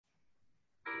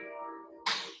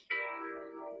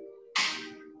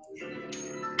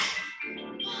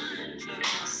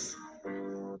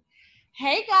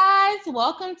Hey guys,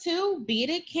 welcome to Beat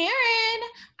It Karen.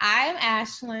 I'm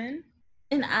Ashlyn.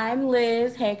 And I'm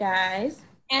Liz. Hey guys.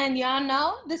 And y'all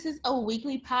know this is a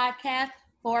weekly podcast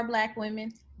for Black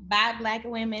women, by Black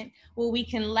women, where we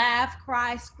can laugh,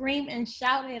 cry, scream, and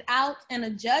shout it out in a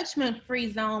judgment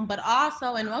free zone, but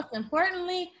also, and most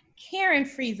importantly, Karen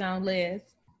free zone, Liz.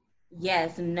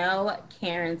 Yes, no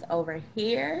Karens over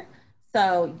here.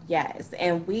 So, yes,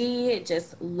 and we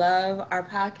just love our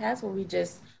podcast where we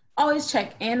just always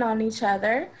check in on each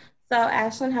other. So,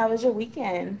 Ashlyn, how was your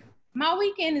weekend? My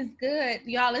weekend is good.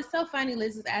 Y'all, it's so funny.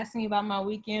 Liz was asking me about my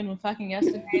weekend when fucking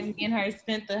yesterday me and her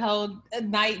spent the whole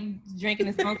night drinking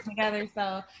and smoking together.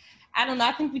 So I don't know.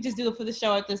 I think we just do it for the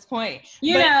show at this point.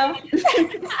 You But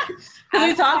know,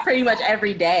 we talk pretty much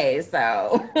every day.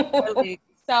 So,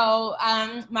 so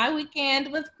my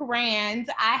weekend was grand.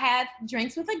 I had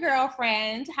drinks with a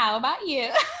girlfriend. How about you?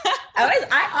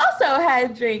 I also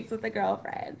had drinks with a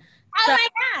girlfriend. Oh So, my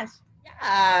gosh.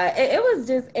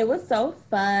 it was so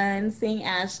fun seeing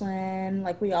Ashlyn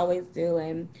like we always do,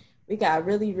 and we got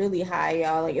really, really high,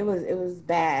 y'all. Like it was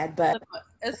bad, but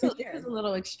It was a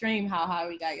little extreme how high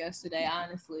we got yesterday,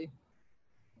 honestly.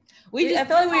 I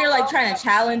feel like we were like trying to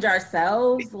challenge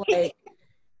ourselves, like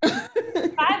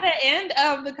by the end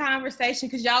of the conversation,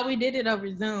 because y'all, we did it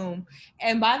over Zoom,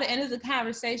 and by the end of the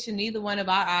conversation, neither one of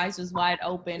our eyes was wide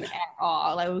open at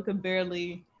all. Like we could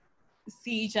barely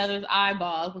see each other's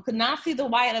eyeballs. We could not see the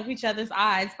white of each other's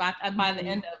eyes by the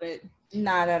end of it.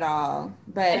 Not at all,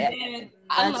 but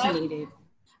much needed.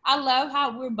 I love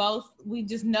how we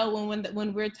just know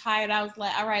when we're tired. I was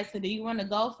like, all right, so do you want to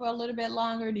go for a little bit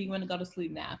longer? Or do you want to go to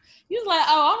sleep now? He was like,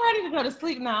 oh, I'm ready to go to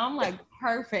sleep now. I'm like,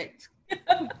 perfect.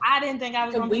 I didn't think I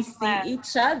was going to we see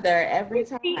each other every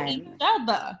time. Each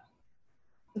other.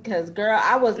 Because girl,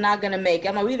 I was not gonna make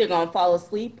it. I'm either gonna fall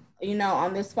asleep,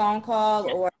 on this phone call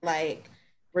or like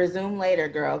resume later,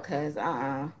 girl, because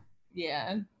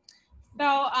Yeah.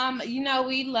 So,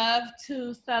 we love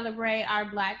to celebrate our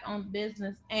Black-owned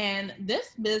business, and this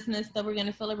business that we're going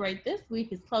to celebrate this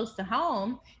week is close to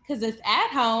home because it's at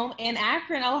home in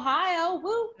Akron, Ohio.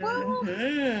 Woo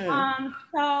woo!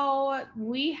 So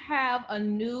we have a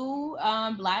new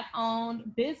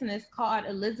Black-owned business called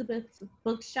Elizabeth's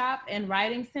Bookshop and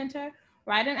Writing Center,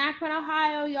 right in Akron,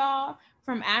 Ohio, y'all.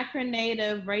 From Akron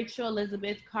native Rachel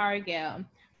Elizabeth Cargill,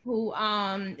 who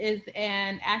is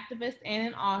an activist and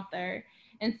an author.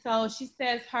 And so she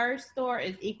says her store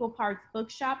is equal parts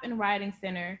bookshop and writing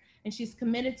center, and she's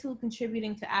committed to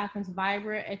contributing to Akron's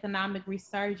vibrant economic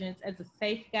resurgence as a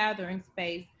safe gathering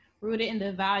space rooted in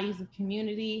the values of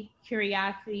community,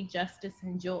 curiosity, justice,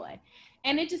 and joy.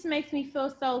 And it just makes me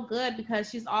feel so good because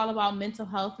she's all about mental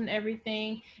health and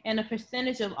everything. And a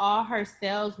percentage of all her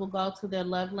sales will go to the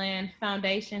Loveland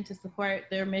Foundation to support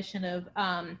their mission of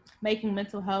making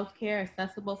mental health care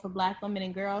accessible for Black women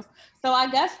and girls. So I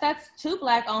guess that's two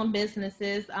Black-owned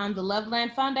businesses, the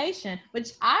Loveland Foundation,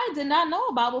 which I did not know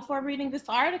about before reading this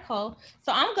article.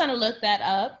 So I'm going to look that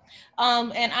up.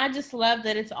 And I just love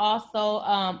that it's also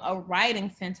a writing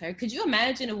center. Could you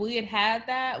imagine if we had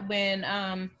that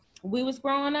when we was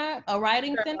growing up, a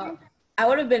writing center? I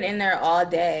would have been in there all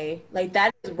day. Like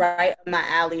that is right up my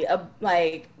alley. A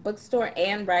like bookstore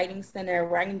and writing center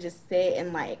where I can just sit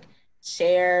and like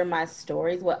share my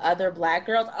stories with other Black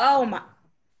girls. Oh my,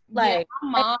 like my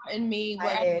mom and me were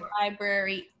at the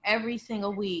library every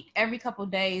single week, every couple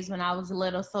days when I was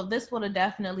little. So this would have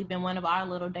definitely been one of our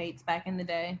little dates back in the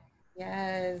day.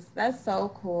 Yes, that's so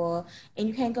cool. And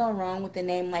you can't go wrong with the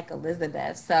name like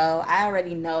Elizabeth. So I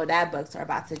already know that books are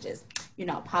about to just,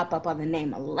 pop up on the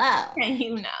name alone.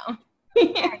 You know.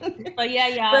 So yeah,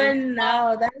 y'all. But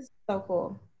no, that's so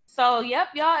cool. So yep,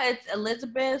 y'all, it's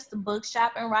Elizabeth's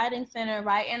Bookshop and Writing Center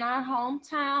right in our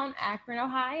hometown, Akron,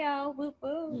 Ohio. Woo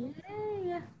woo.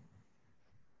 Yeah.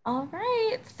 All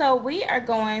right. So we are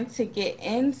going to get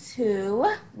into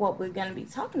what we're going to be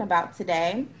talking about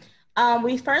today.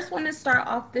 We first want to start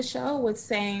off the show with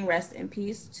saying rest in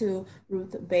peace to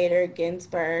Ruth Bader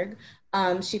Ginsburg.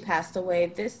 She passed away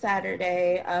this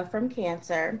Saturday from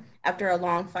cancer after a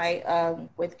long fight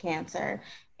with cancer.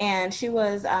 And she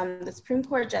was the Supreme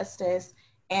Court Justice.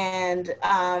 And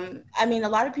a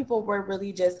lot of people were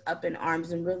really just up in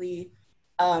arms and really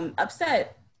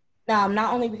upset.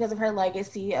 Not only because of her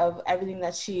legacy of everything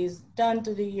that she's done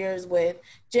through the years with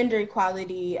gender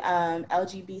equality,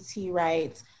 LGBT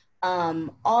rights,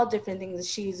 all different things that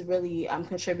she's really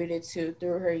contributed to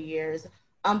through her years,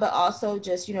 but also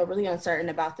just, really uncertain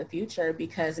about the future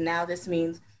because now this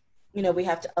means we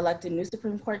have to elect a new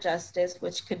Supreme Court justice,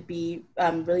 which could be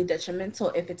really detrimental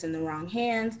if it's in the wrong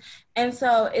hands. And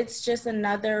so it's just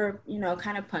another,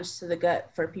 kind of punch to the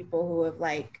gut for people who have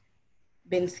like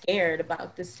been scared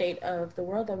about the state of the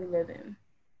world that we live in.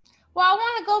 Well, I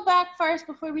want to go back first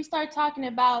before we start talking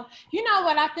about,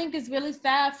 what I think is really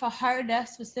sad for her death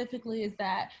specifically is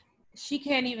that she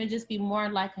can't even just be more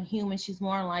like a human. She's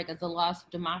more like as a loss of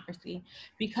democracy,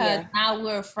 because now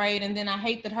we're afraid. And then I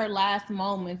hate that her last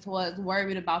moments was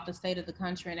worried about the state of the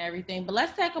country and everything. But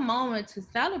let's take a moment to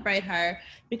celebrate her,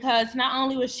 because not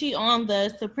only was she on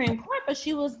the Supreme Court, but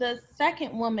she was the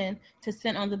second woman to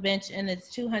sit on the bench in its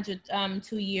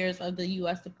 202 years of the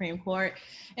U.S. Supreme Court.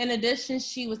 In addition,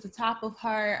 she was the top of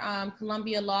her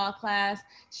Columbia Law class.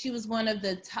 She was one of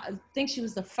the top, I think she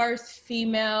was the first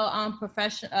female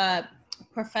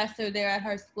professor there at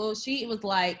her school. She was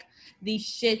like the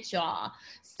shit, y'all.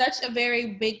 Such a very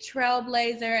big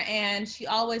trailblazer, and she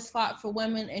always fought for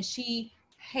women, and she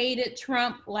hated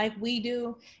Trump like we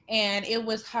do. And it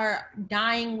was her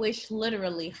dying wish,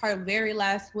 literally, her very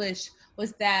last wish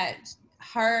was that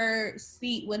her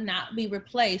seat would not be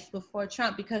replaced before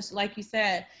Trump, because like you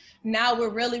said, now we're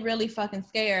really, really fucking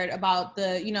scared about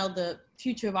the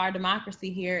future of our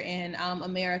democracy here in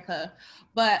America.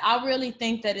 But I really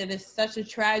think that it is such a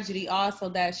tragedy also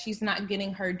that she's not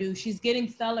getting her due. She's getting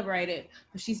celebrated,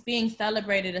 but she's being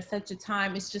celebrated at such a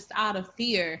time. It's just out of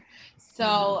fear.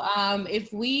 So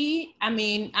honestly,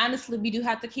 we do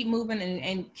have to keep moving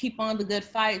and keep on the good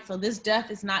fight. So this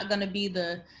death is not going to be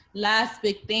the last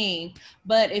big thing.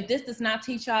 But if this does not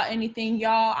teach y'all anything,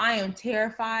 y'all, I am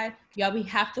terrified. Y'all, we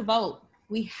have to vote.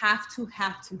 We have to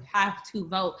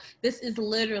vote. This is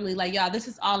literally like, y'all, this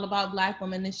is all about Black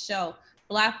women, this show.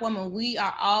 Black women, we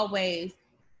are always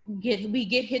get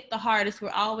hit the hardest. We're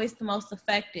always the most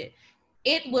affected.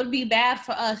 It would be bad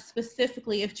for us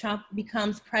specifically if Trump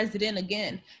becomes president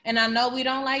again. And I know we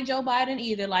don't like Joe Biden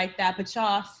either like that, but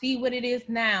y'all see what it is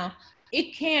now.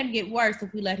 It can get worse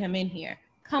if we let him in here.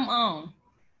 Come on.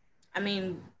 I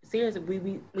mean,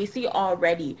 seriously, we see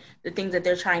already the things that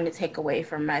they're trying to take away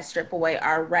from us, strip away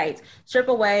our rights, strip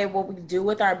away what we do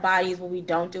with our bodies, what we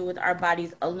don't do with our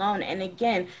bodies alone. And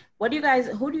again, who do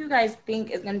you guys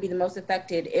think is going to be the most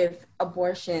affected if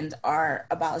abortions are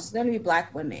abolished? It's going to be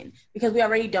Black women, because we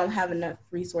already don't have enough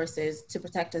resources to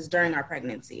protect us during our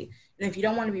pregnancy. And if you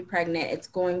don't want to be pregnant, it's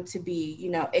going to be,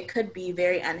 it could be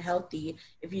very unhealthy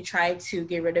if you try to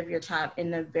get rid of your child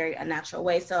in a very unnatural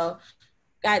way. So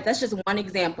guys, that's just one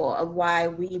example of why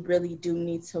we really do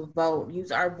need to vote,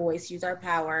 use our voice, use our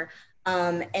power,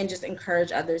 and just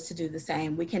encourage others to do the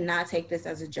same. We cannot take this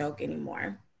as a joke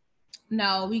anymore.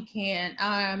 No, we can't.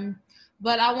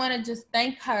 But I want to just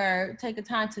take a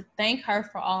time to thank her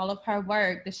for all of her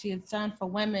work that she has done for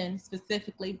women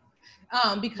specifically,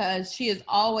 because she has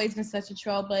always been such a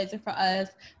trailblazer for us.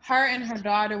 Her and her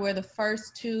daughter were the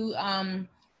first two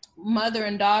mother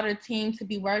and daughter team to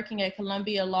be working at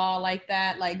Columbia Law like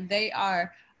that. Like, they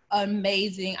are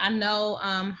amazing. I know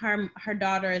her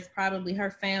daughter is probably, her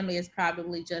family is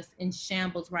probably just in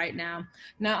shambles right now,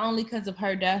 not only because of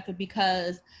her death, but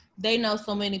because they know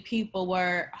so many people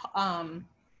were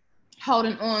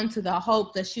holding on to the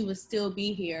hope that she would still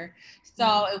be here.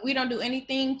 So if we don't do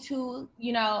anything to,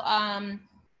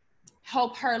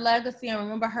 help her legacy and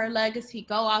remember her legacy,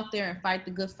 go out there and fight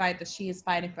the good fight that she is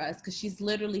fighting for us, because she's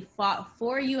literally fought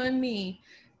for you and me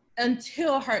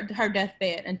until her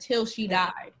deathbed, until she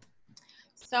died.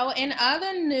 So in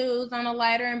other news, on a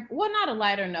lighter, well, not a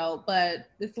lighter note, but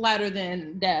it's lighter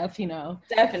than death,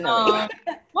 Definitely.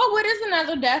 Well, what is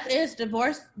another death is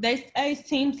divorce. They say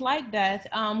seems like death.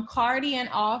 Cardi and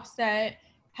Offset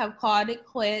have called it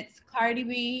quits. Cardi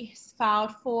B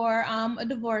filed for a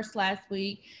divorce last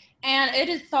week. And it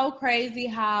is so crazy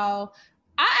how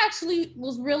I actually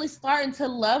was really starting to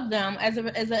love them as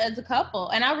a couple.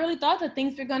 And I really thought that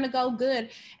things were going to go good.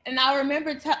 And I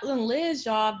remember telling Liz,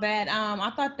 y'all, that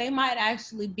I thought they might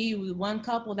actually be one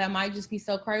couple that might just be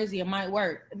so crazy it might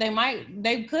work.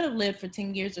 They could have lived for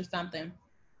 10 years or something.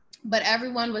 But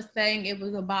everyone was saying it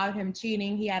was about him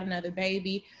cheating. He had another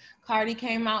baby. Cardi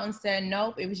came out and said,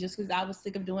 nope, it was just because I was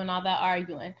sick of doing all that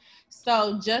arguing.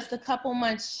 So just a couple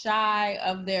months shy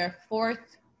of their 4th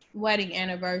wedding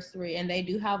anniversary, and they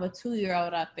do have a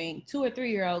 2-year-old, I think, 2 or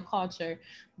 3-year-old culture.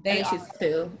 They are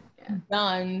too.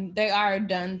 done. They are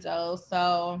done,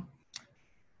 so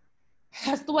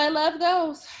that's the way love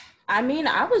goes. I mean,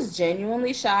 I was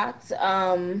genuinely shocked.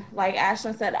 Like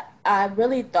Ashlyn said, I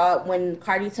really thought when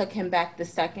Cardi took him back the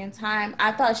second time,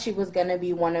 I thought she was going to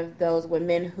be one of those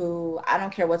women who, I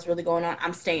don't care what's really going on,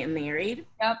 I'm staying married.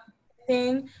 Yep.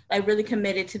 anything, like really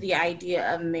committed to the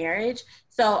idea of marriage.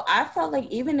 So I felt like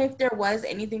even if there was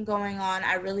anything going on,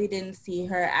 I really didn't see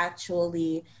her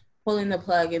actually pulling the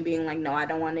plug and being like, no, I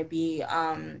don't want to be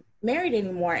married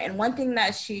anymore. And one thing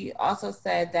that she also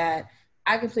said that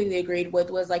I completely agreed with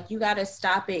was like, you got to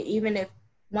stop it, even if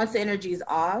once the energy is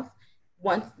off,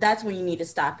 once that's when you need to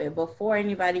stop it before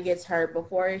anybody gets hurt,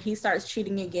 before he starts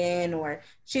cheating again or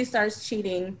she starts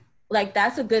cheating. Like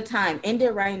that's a good time. End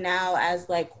it right now as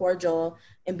like cordial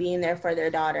and being there for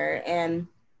their daughter. And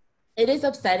it is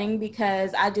upsetting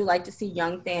because I do like to see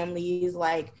young families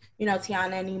like, you know,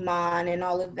 Tiana and Iman and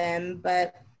all of them.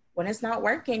 But when it's not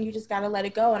working, you just got to let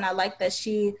it go. And I like that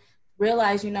she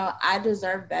realized, you know, I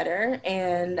deserve better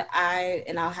and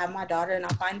I'll have my daughter and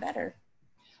I'll find better.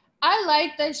 I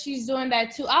like that she's doing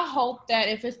that too. I hope that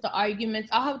if it's the arguments,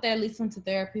 I hope they at least went to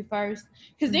therapy first.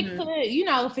 Because it could, you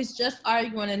know, if it's just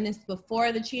arguing and it's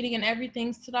before the cheating and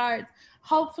everything starts,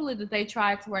 hopefully that they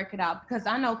try to work it out. Because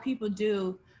I know people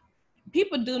do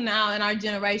now in our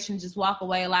generation just walk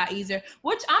away a lot easier,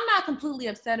 which I'm not completely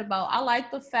upset about. I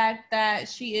like the fact that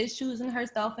she is choosing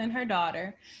herself and her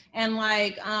daughter. And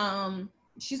like,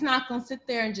 she's not gonna sit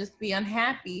there and just be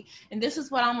unhappy. And this is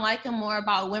what I'm liking more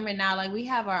about women now. Like we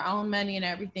have our own money and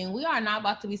everything. We are not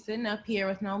about to be sitting up here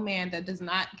with no man that does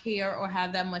not care or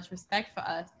have that much respect for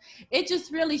us. It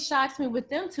just really shocks me with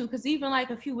them two, because even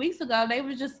like a few weeks ago, they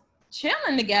were just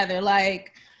chilling together.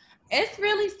 Like it's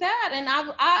really sad. And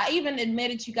I even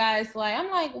admitted, you guys, like, I'm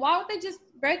like, why would they just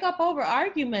break up over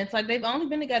arguments? Like they've only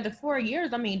been together 4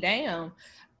 years. I mean, damn.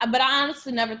 But I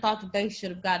honestly never thought that they should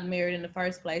have gotten married in the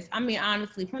first place. I mean,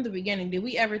 honestly, from the beginning, did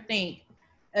we ever think,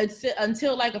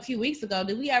 until like a few weeks ago,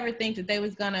 did we ever think that they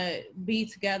was gonna be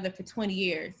together for 20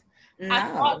 years? No. I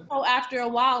thought so after a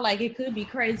while, like it could be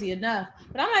crazy enough.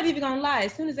 But I'm not even gonna lie.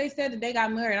 As soon as they said that they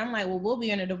got married, I'm like, well, we'll be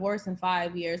in a divorce in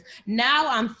 5 years. Now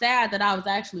I'm sad that I was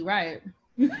actually right.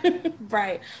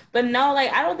 Right. But no,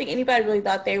 like I don't think anybody really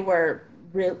thought they were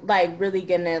really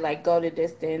gonna like go the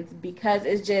distance because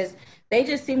it's just they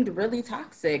just seemed really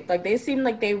toxic. Like they seemed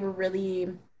like they were really,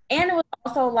 and it was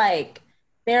also like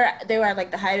they were at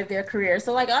like the height of their career.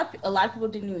 So like a lot of people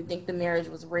didn't even think the marriage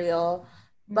was real.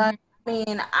 But I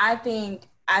mean, I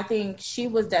think she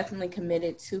was definitely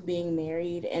committed to being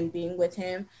married and being with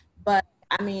him. But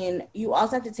I mean, you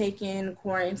also have to take in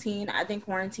quarantine. I think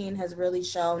quarantine has really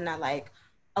shown that like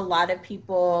a lot of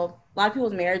people's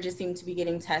marriages seem to be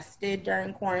getting tested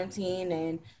during quarantine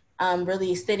and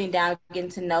really sitting down,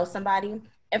 getting to know somebody.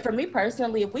 And for me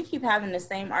personally, if we keep having the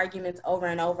same arguments over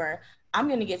and over, I'm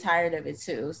gonna get tired of it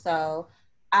too. So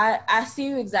I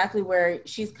see exactly where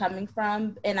she's coming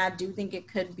from, and I do think it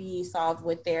could be solved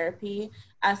with therapy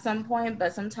at some point.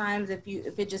 But sometimes if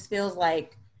it just feels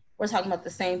like we're talking about the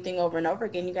same thing over and over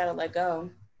again, you gotta let go.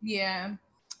 Yeah.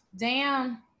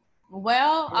 Damn.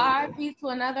 Well, RIP to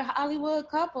another Hollywood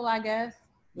couple, I guess.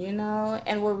 You know,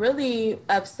 and what really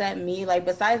upset me, like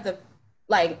besides the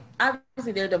like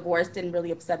obviously their divorce didn't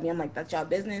really upset me. I'm like, that's y'all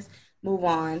business, move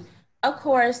on. Of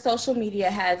course, social media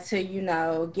had to, you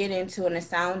know, get into and a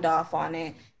sound off on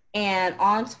it. And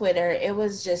on Twitter, it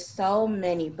was just so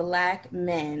many black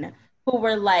men who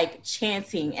were like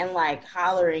chanting and like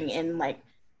hollering and like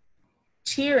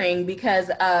cheering because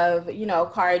of, you know,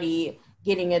 Cardi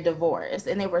getting a divorce.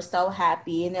 And they were so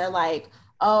happy. And they're like,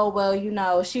 oh, well, you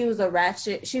know, she's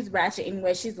ratchet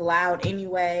anyway. She's loud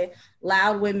anyway.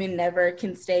 Loud women never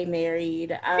can stay married.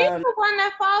 She's the one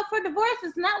that filed for divorce.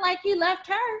 It's not like he left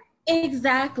her.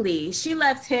 Exactly. She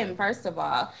left him, first of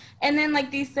all. And then,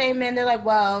 like, these same men, they're like,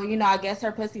 well, you know, I guess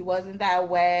her pussy wasn't that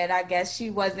wet. I guess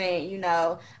she wasn't, you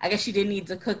know, I guess she didn't need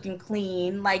to cook and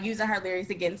clean, like using her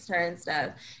lyrics against her and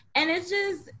stuff. And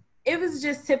it was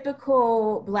just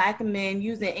typical black men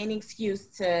using any excuse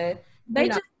to, They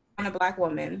just on a black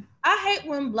woman. I hate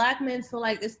when black men feel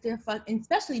like it's their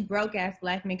especially broke ass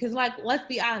black men. Cause like, let's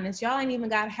be honest, y'all ain't even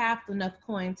got half enough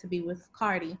coin to be with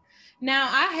Cardi. Now,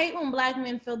 I hate when black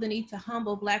men feel the need to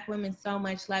humble black women so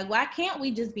much. Like, why can't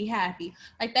we just be happy?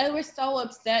 Like, they were so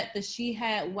upset that she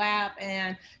had WAP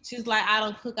and she's like, I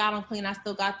don't cook, I don't clean, I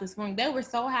still got this ring. They were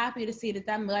so happy to see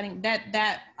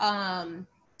that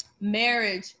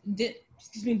marriage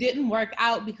didn't work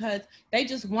out because they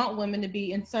just want women to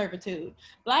be in servitude.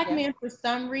 Black men, for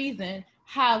some reason,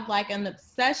 have like an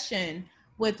obsession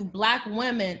with black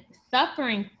women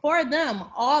suffering for them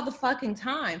all the fucking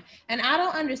time. And I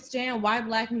don't understand why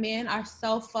black men are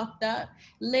so fucked up.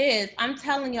 Liz, I'm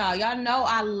telling y'all know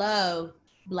I love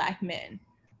black men.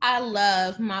 I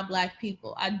love my black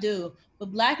people. I do.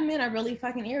 But black men are really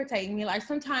fucking irritating me. Like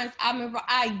sometimes I remember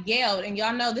I yelled, and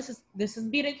y'all know this is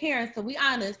Beta Karen, so we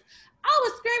honest. I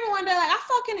was screaming one day, like, I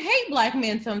fucking hate black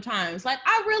men sometimes. Like,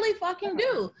 I really fucking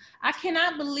do. I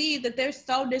cannot believe that they're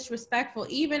so disrespectful.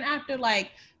 Even after,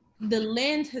 like, the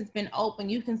lens has been open,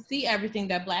 you can see everything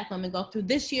that black women go through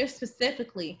this year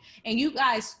specifically. And you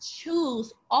guys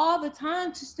choose all the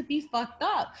time just to be fucked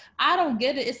up. I don't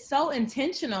get it. It's so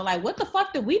intentional. Like, what the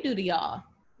fuck did we do to y'all?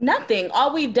 Nothing.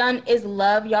 All we've done is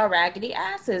love y'all raggedy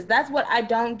asses. That's what I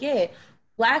don't get.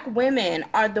 Black women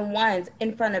are the ones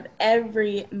in front of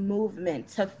every movement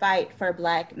to fight for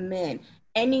black men.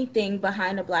 Anything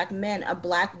behind a black man, a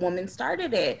black woman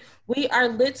started it. We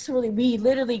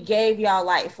literally gave y'all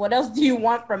life. What else do you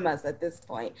want from us at this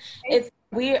point? It's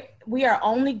we are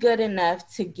only good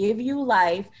enough to give you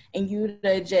life and you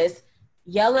to just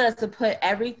yell at us to put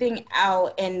everything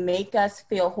out and make us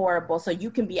feel horrible so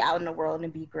you can be out in the world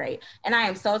and be great. And I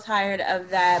am so tired of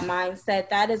that mindset.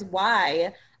 That is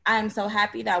why I'm so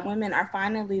happy that women are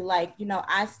finally like, you know,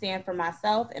 I stand for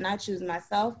myself and I choose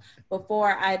myself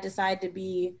before I decide to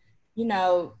be, you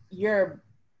know, your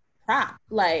prop.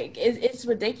 Like, it's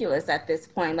ridiculous at this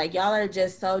point. Like, y'all are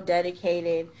just so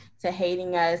dedicated to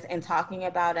hating us and talking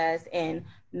about us and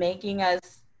making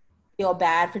us feel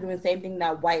bad for doing the same thing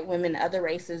that white women, other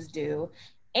races do.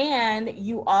 And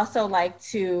you also like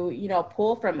to, you know,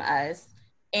 pull from us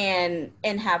and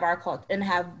have our culture and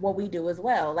have what we do as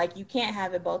well. Like, you can't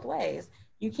have it both ways.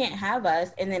 You can't have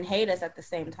us and then hate us at the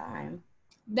same time.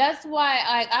 That's why,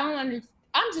 like, I don't understand.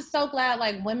 I'm just so glad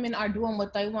like women are doing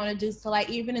what they want to do. So like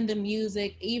even in the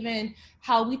music, even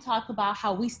how we talk about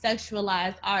how we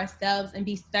sexualize ourselves and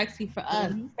be sexy for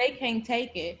us, they can't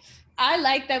take it. I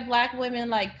like that black women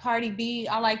like Cardi B.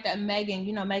 I like that Megan.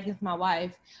 You know, Megan's my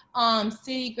wife.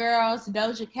 City Girls,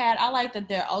 Doja Cat. I like that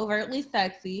they're overtly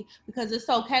sexy because it's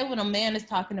okay when a man is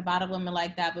talking about a woman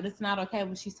like that, but it's not okay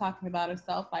when she's talking about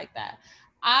herself like that.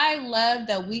 I love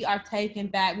that we are taking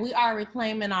back. We are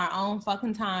reclaiming our own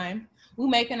fucking time. We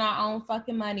making our own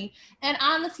fucking money. And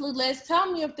honestly, Liz,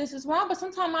 tell me if this is wrong, but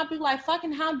sometimes I'll be like,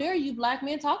 fucking how dare you black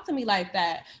men talk to me like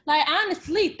that? Like,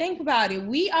 honestly, think about it.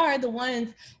 We are the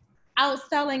ones out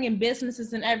selling in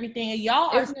businesses and everything. And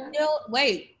y'all are still,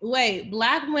 wait,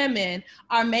 black women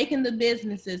are making the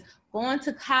businesses, going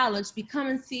to college,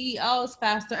 becoming CEOs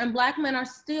faster, and black men are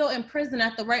still in prison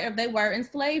at the rate of they were in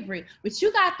slavery. But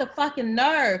you got the fucking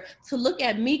nerve to look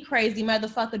at me crazy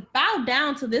motherfucker, bow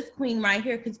down to this queen right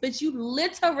here, because bitch, you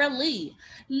literally,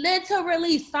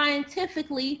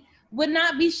 scientifically would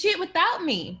not be shit without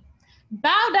me.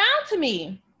 Bow down to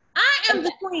me. I am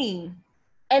the queen.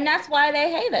 And that's why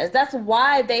they hate us. That's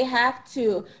why they have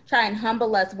to try and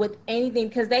humble us with anything,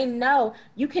 because they know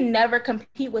you can never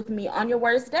compete with me on your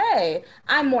worst day.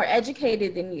 I'm more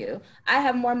educated than you. I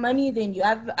have more money than you.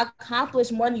 I've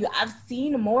accomplished more than you. I've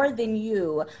seen more than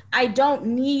you. I don't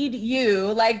need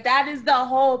you. Like, that is the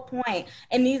whole point.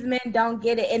 And these men don't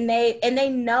get it. And they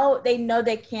know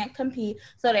they can't compete.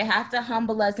 So they have to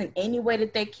humble us in any way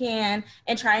that they can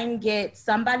and try and get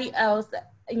somebody else,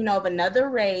 you know, of another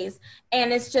race.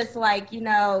 And it's just like, you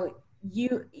know,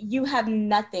 you have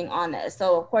nothing on us.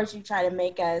 So of course you try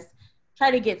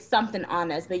to get something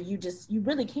on us, but you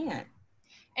really can't.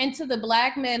 And to the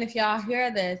black men, if y'all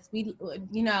hear this, we,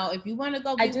 you know, if you want to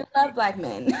go, I do love black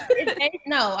men.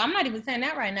 No, I'm not even saying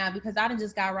that right now because I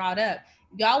just got riled up.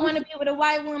 Y'all want to be with a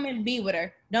white woman, be with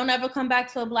her. Don't ever come back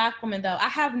to a black woman, though. I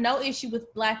have no issue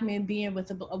with black men being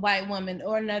with a white woman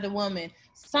or another woman.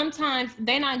 Sometimes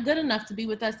they're not good enough to be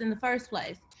with us in the first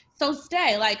place. So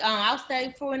stay. Like, I'll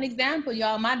say for an example,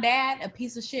 y'all, my dad, a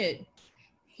piece of shit.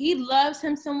 He loves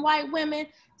him some white women.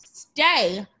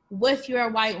 Stay with your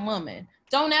white woman.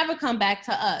 Don't ever come back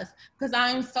to us because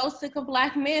I am so sick of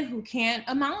black men who can't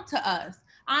amount to us.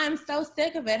 I am so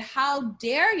sick of it. How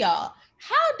dare y'all?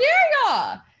 How dare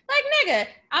y'all? Like, nigga,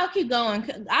 I'll keep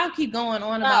going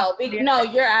on about. No,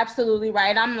 you're absolutely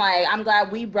right. I'm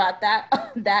glad we brought that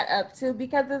up too,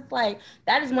 because it's like,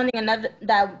 that is one thing another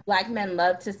that black men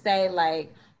love to say,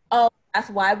 like, oh, that's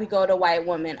why we go to white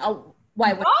women. Oh,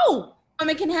 white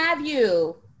women can have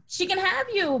you. She can have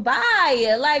you.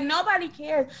 Bye. Like, nobody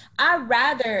cares. I'd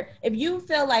rather, if you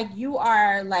feel like you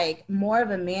are like more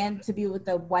of a man to be with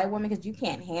a white woman because you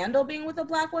can't handle being with a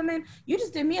black woman, you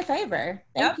just did me a favor.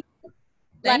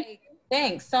 Thank you.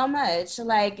 Thanks so much.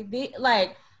 Like,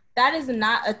 that is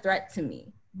not a threat to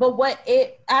me. But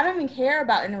I don't even care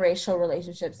about interracial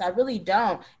relationships. I really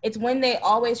don't. It's when they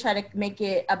always try to make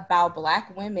it about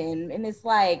black women. And it's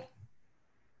like,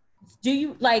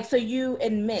 so you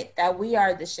admit that we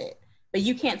are the shit, but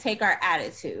you can't take our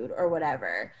attitude or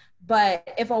whatever.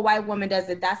 But if a white woman does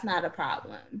it, that's not a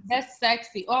problem. That's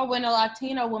sexy. Or when a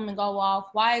Latino woman go off,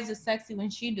 why is it sexy when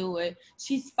she do it?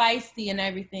 She's feisty and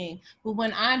everything. But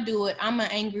when I do it, I'm an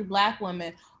angry black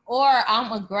woman. Or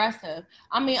I'm aggressive.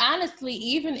 I mean, honestly,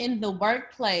 even in the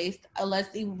workplace,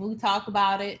 we talk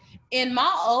about it. In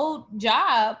my old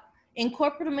job in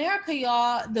corporate America,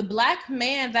 y'all, the black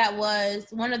man that was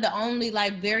one of the only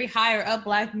like very higher up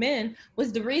black men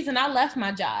was the reason I left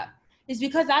my job. It's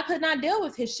because I could not deal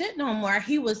with his shit no more.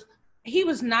 He was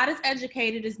not as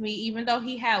educated as me, even though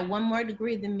he had one more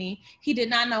degree than me. He did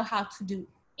not know how to do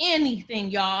anything,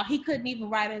 y'all. He couldn't even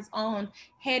write his own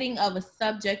heading of a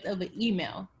subject of an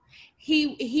email.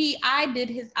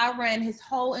 I ran his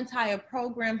whole entire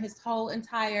program, his whole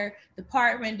entire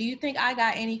department. Do you think I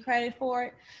got any credit for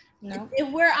it? No. If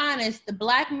we're honest, the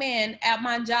black man at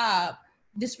my job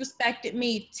disrespected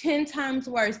me 10 times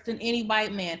worse than any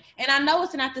white man. And I know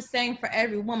it's not the same for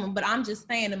every woman, but I'm just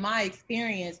saying, in my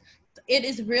experience, it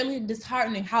is really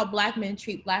disheartening how black men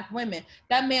treat black women.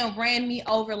 That man ran me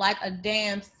over like a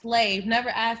damn slave, never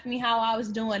asked me how I was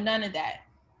doing, none of that.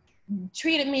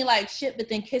 Treated me like shit, but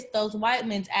then kissed those white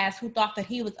men's ass who thought that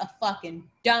he was a fucking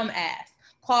dumbass.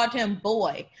 Called him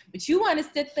boy. But you want to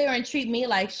sit there and treat me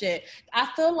like shit. I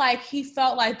feel like he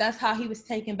felt like that's how he was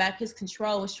taking back his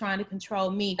control, was trying to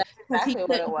control me. Because he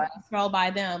couldn't be controlled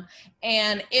by them.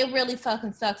 And it really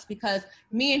fucking sucks because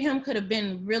me and him could have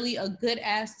been really a good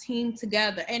ass team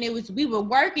together. And we were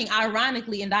working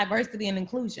ironically in diversity and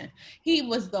inclusion. He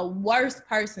was the worst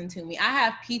person to me. I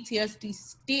have PTSD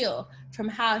still from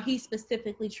how he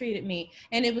specifically treated me.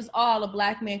 And it was all a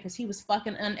black man because he was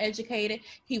fucking uneducated.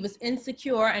 He was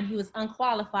insecure and he was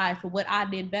unqualified for what I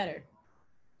did better.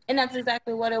 And that's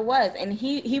exactly what it was. And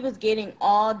he was getting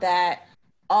all that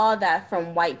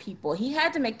from white people. He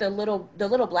had to make the little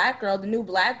black girl, the new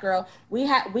black girl, we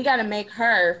got to make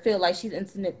her feel like she's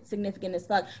insignificant as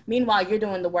fuck. Meanwhile, you're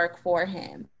doing the work for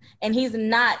him. And he's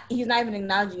not even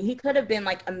acknowledging you. He could have been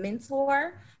like a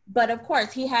mentor, but of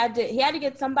course he had to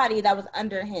get somebody that was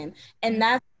under him. And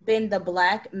that's been the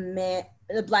black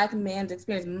man's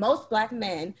experience. Most black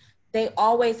men, they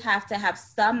always have to have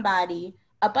somebody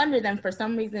up under them. For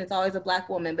some reason, it's always a black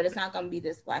woman, but it's not going to be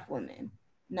this black woman.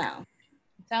 No.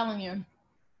 Telling you.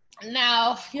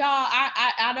 Now, y'all,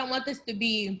 I don't want this to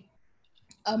be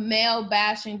a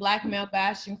black male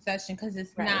bashing session, because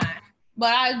it's right. Not.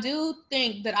 But I do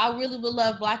think that I really would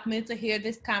love black men to hear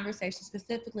this conversation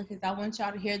specifically, because I want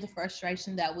y'all to hear the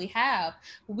frustration that we have.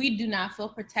 We do not feel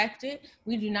protected.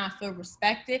 We do not feel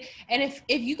respected. And if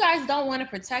you guys don't want to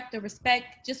protect or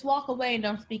respect, just walk away and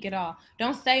don't speak at all.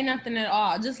 Don't say nothing at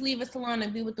all. Just leave us alone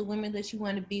and be with the women that you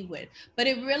want to be with. But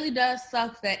it really does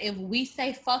suck that if we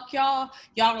say fuck y'all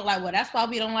are like, well, that's why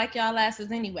we don't like y'all asses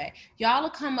anyway. Y'all will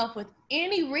come up with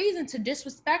any reason to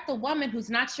disrespect a woman who's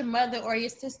not your mother or your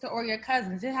sister or your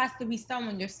cousins. It has to be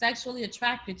someone you're sexually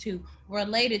attracted to,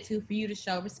 related to, for you to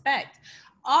show respect.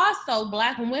 Also,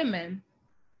 black women,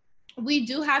 we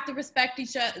do have to respect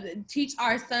each other, teach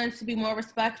our sons to be more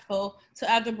respectful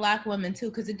to other black women too,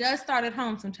 because it does start at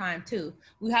home sometime too.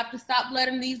 We have to stop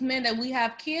letting these men that we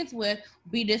have kids with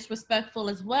be disrespectful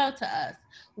as well to us.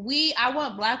 I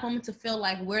want black women to feel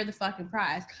like we're the fucking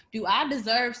prize. Do I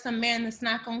deserve some man that's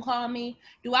not gonna call me?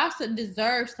 Do I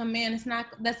deserve some man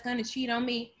that's gonna cheat on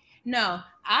me? No,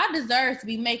 I deserve to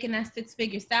be making that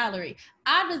 6-figure salary.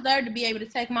 I deserve to be able to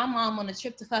take my mom on a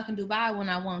trip to fucking Dubai when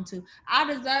I want to. I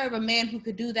deserve a man who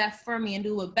could do that for me and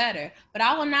do it better. But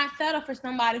I will not settle for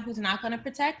somebody who's not going to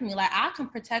protect me. Like, I can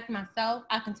protect myself.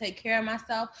 I can take care of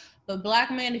myself. But black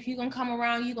man, if you're going to come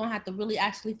around, you're going to have to really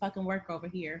actually fucking work over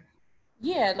here.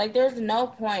 Yeah, like there's no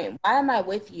point. Why am I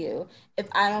with you if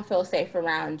I don't feel safe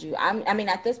around you? I mean,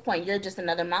 at this point, you're just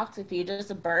another mouth to feed,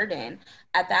 just a burden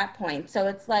at that point. So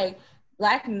it's like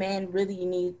black men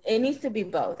really it needs to be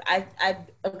both. I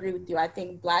agree with you. I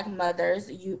think black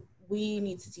mothers, we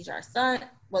need to teach our son,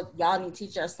 well, y'all need to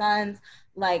teach our sons,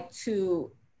 like,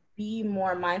 to be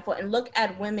more mindful and look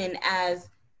at women as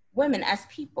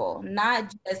people,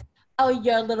 not just, oh,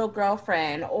 your little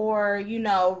girlfriend or,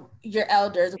 your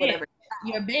elders, whatever.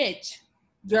 Your bitch,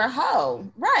 your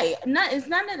hoe, right? It's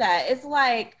none of that. It's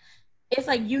like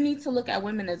you need to look at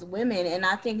women as women. And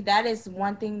I think that is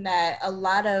one thing that a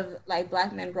lot of like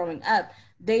black men growing up,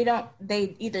 they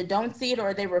either don't see it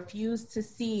or they refuse to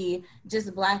see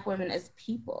just black women as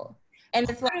people. And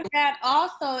it's like that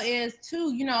also is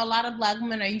too, a lot of black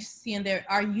women are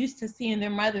used to seeing their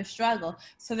mother struggle.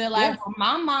 So they're like, well,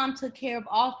 my mom took care of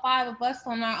all 5 of us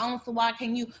on our own, so why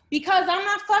can you? Because I'm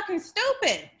not fucking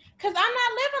stupid. Because I'm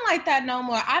not living like that no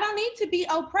more. I don't need to be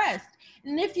oppressed.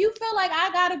 And if you feel like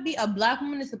I gotta be a black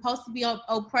woman is supposed to be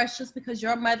oppressed just because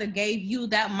your mother gave you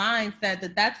that mindset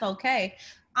that that's okay,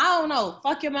 I don't know.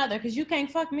 Fuck your mother, because you can't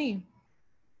fuck me.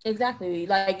 Exactly.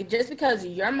 Like, just because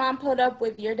your mom put up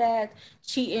with your dad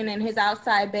cheating and his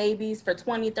outside babies for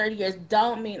 20, 30 years,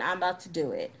 don't mean I'm about to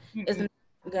do it. It's not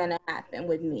gonna happen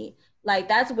with me. Like,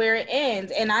 that's where it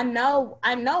ends. And I know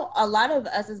a lot of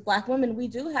us as black women, we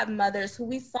do have mothers who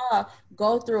we saw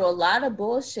go through a lot of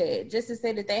bullshit just to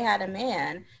say that they had a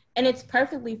man. And it's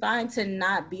perfectly fine to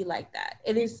not be like that.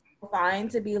 It is fine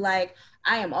to be like,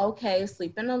 I am okay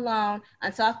sleeping alone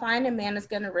until I find a man that's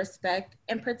gonna respect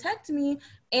and protect me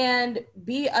and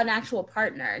be an actual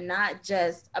partner, not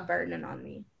just a burden on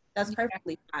me. That's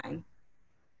perfectly fine.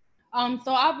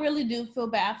 So I really do feel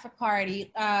bad for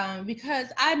Cardi, because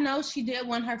I know she did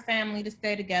want her family to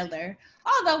stay together.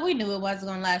 Although we knew it wasn't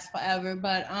gonna last forever,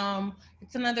 but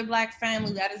it's another black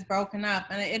family that is broken up,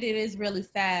 and it is really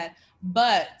sad.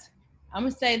 But I'm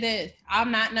gonna say this: I'm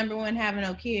not number one having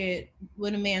no kid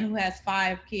with a man who has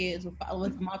 5 kids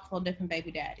with multiple different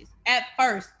baby daddies. At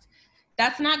first,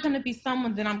 that's not going to be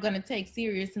someone that I'm going to take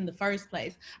serious in the first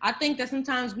place. I think that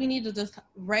sometimes we need to just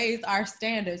raise our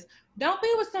standards. Don't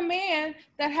be with some man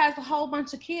that has a whole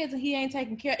bunch of kids and he ain't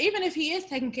taking care. Even if he is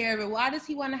taking care of it, why does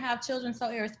he want to have children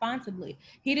so irresponsibly?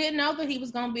 He didn't know that he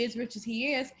was going to be as rich as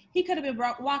he is. He could have been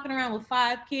walking around with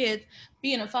 5 kids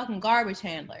being a fucking garbage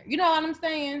handler. You know what I'm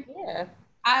saying? Yeah.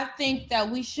 I think that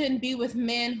we shouldn't be with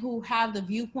men who have the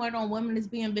viewpoint on women as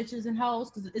being bitches and hoes.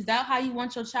 Because is that how you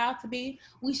want your child to be?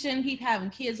 We shouldn't keep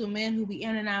having kids with men who be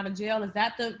in and out of jail. Is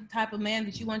that the type of man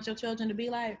that you want your children to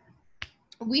be like?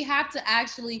 We have to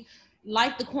actually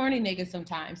like the corny niggas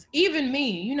sometimes. Even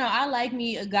me, you know, I like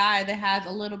me a guy that has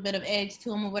a little bit of edge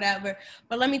to him or whatever.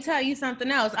 But let me tell you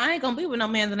something else. I ain't gonna be with no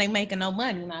man that ain't making no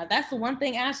money. Now, that's the one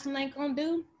thing Ashton ain't gonna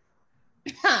do.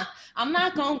 I'm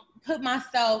not gonna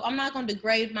I'm not gonna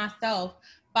degrade myself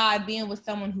by being with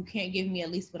someone who can't give me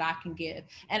at least what I can give.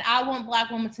 And I want black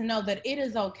women to know that it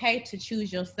is okay to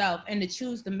choose yourself and to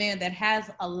choose the man that has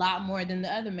a lot more than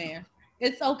the other man.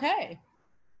 It's okay.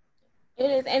 It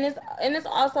is, and it's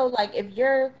also like, if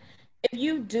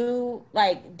you do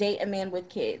like date a man with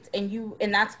kids and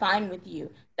that's fine with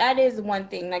you, that is one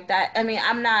thing. Like that, I mean,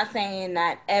 I'm not saying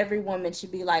that every woman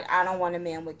should be like, I don't want a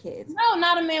man with kids. No,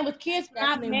 not a man with kids, but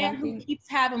not a Definitely man one who thing. keeps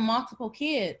having multiple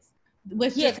kids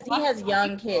with Yeah, just because he has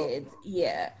young kids.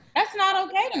 Yeah, that's not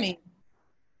okay to me.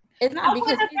 it's I not because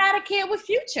wouldn't have he's had a kid with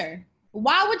Future.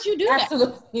 Why would you do that?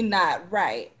 absolutely not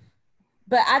right.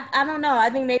 But I don't know. I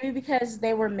think maybe because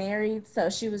they were married, so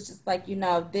she was just like,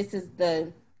 this is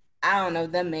the, I don't know,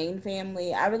 the main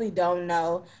family. I really don't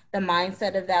know the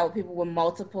mindset of that with people with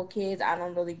multiple kids. I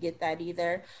don't really get that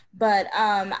either. But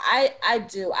I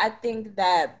do. I think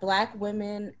that black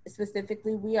women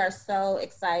specifically, we are so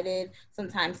excited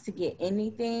sometimes to get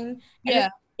anything, and Yeah.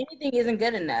 anything isn't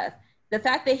good enough. The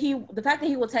fact that he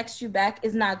will text you back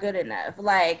is not good enough.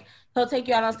 Like, he'll take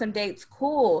you out on some dates,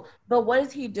 cool, but what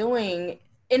is he doing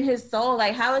in his soul?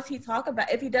 Like, how is he talking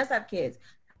about, if he does have kids,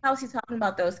 how is he talking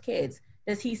about those kids?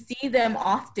 Does he see them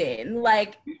often?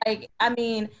 Like I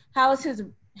mean, how's his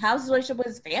relationship with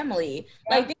his family?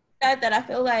 Like, things like that I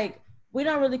feel like we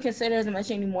don't really consider as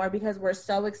much anymore because we're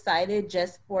so excited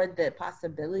just for the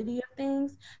possibility of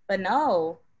things. But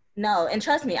no, and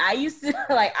trust me, I used to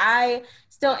like, I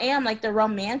still am like the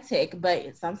romantic,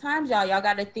 but sometimes y'all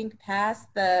got to think past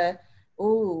the,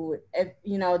 ooh, if,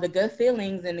 the good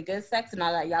feelings and the good sex and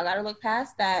all that. Y'all got to look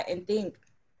past that and think,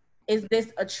 is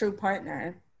this a true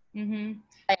partner Mm-hmm.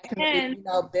 I can And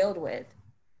really, build with?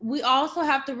 we also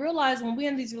have to realize when we're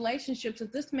in these relationships,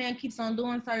 if this man keeps on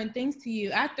doing certain things to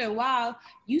you, after a while,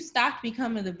 you stopped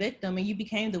becoming the victim and you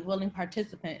became the willing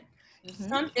participant.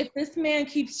 Mm-hmm. If this man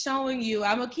keeps showing you,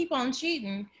 I'm gonna keep on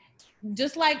cheating,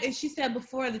 just like she said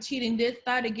before, the cheating did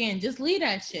start again. Just leave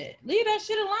that shit. Leave that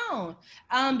shit alone.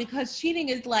 Because cheating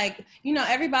is like,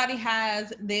 everybody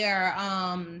has their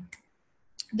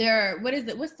what is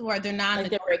it? What's the word? They're non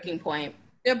Like the breaking point.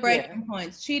 They're Yeah. breaking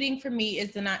points. Cheating for me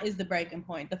is the breaking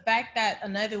point. The fact that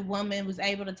another woman was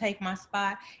able to take my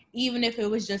spot, even if it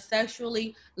was just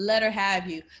sexually, let her have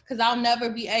you. Because I'll never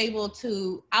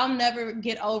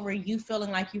get over you feeling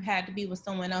like you had to be with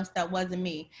someone else that wasn't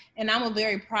me. And I'm a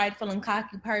very prideful and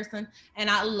cocky person, and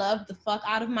I love the fuck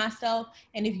out of myself.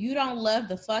 And if you don't love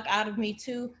the fuck out of me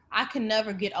too, I can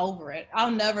never get over it.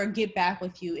 I'll never get back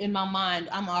with you. In my mind,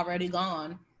 I'm already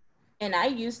gone. And I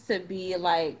used to be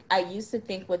like, I used to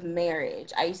think with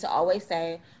marriage, I used to always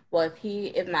say, well,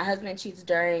 if my husband cheats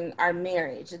during our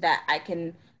marriage, that I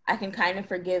can kind of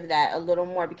forgive that a little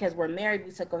more because we're married,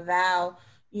 we took a vow,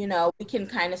 we can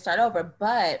kind of start over.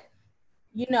 But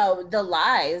you know, the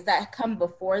lies that come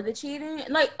before the cheating,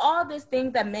 like all these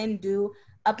things that men do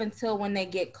up until when they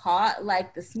get caught,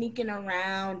 like the sneaking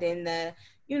around and the,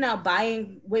 you know,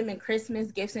 buying women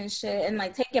Christmas gifts and shit, and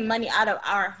like taking money out of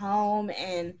our home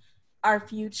and our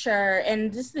future,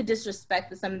 and just the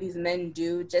disrespect that some of these men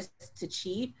do just to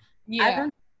cheat. I Yeah.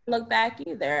 don't look back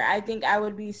either. I think I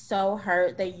would be so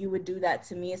hurt that you would do that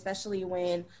to me, especially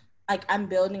when like I'm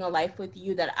building a life with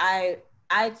you that I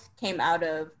came out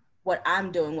of what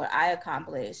I'm doing, what I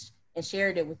accomplished, and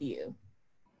shared it with you.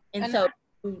 And And so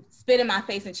you spit in my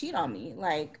face and cheat on me.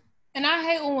 Like, And I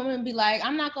hate when women be like,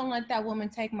 I'm not gonna let that woman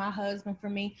take my husband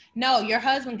from me. No, your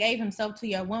husband gave himself to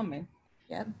your woman.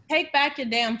 yeah. Take back your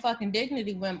damn fucking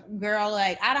dignity, girl.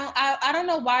 Like I don't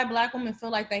know why Black women feel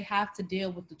like they have to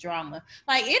deal with the drama.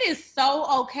 Like it is so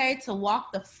okay to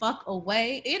walk the fuck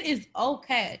away. It is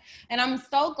okay, and I'm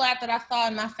so glad that I saw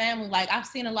in my family. Like I've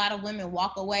seen a lot of women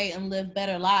walk away and live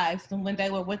better lives than when they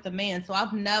were with a man. So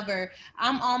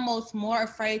I'm almost more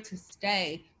afraid to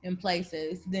stay in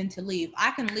places than to leave.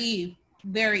 I can leave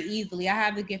very easily. I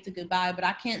have the gift of goodbye, but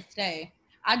I can't stay.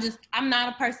 I'm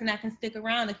not a person that can stick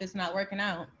around if it's not working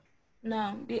out.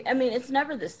 No, I mean, it's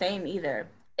never the same either.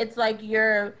 It's like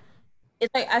you're,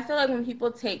 it's like, I feel like when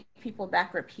people take people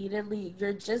back repeatedly,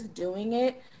 you're just doing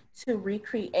it to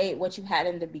recreate what you had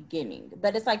in the beginning.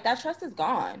 But it's like that trust is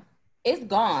gone. It's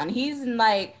gone. He's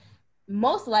like,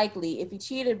 most likely, if he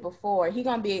cheated before, he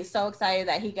gonna be so excited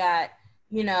that he got,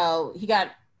 you know, he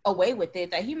got away with it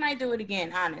that he might do it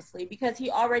again, honestly, because he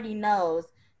already knows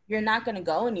you're not gonna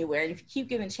go anywhere. And if you keep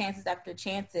giving chances after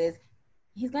chances,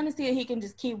 he's going to see that he can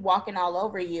just keep walking all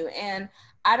over you. And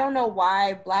I don't know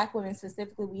why Black women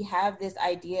specifically, we have this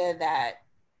idea that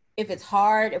if it's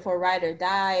hard, if we're ride or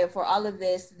die, if we're all of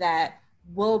this, that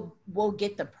we'll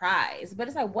get the prize. But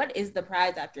it's like, what is the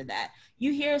prize after that?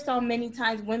 You hear so many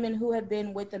times women who have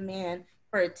been with a man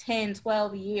for 10,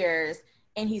 12 years,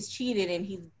 and he's cheated and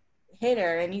he's hit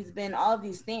her and he's been all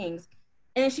these things,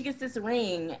 and then she gets this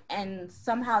ring, and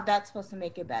somehow that's supposed to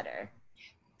make it better.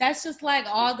 That's just like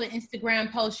all the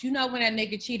Instagram posts. You know when that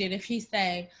nigga cheated, if he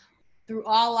say, through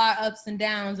all our ups and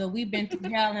downs, or we've been through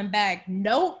hell and back.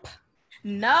 Nope.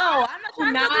 No, I'm not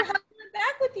trying to go Not, through hell and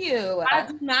back with you. I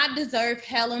do not deserve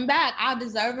hell and back. I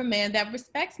deserve a man that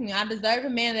respects me. I deserve a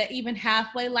man that even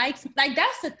halfway likes me. Like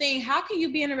that's the thing. How can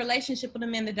you be in a relationship with a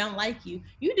man that don't like you?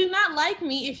 You do not like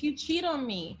me if you cheat on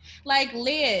me. Like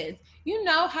Liz, you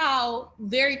know how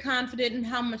very confident and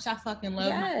how much I fucking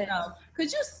love myself.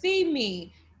 Could you see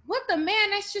me? What the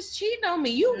man that's just cheating on me?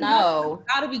 You know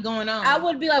gotta be going on. I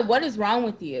would be like, what is wrong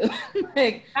with you?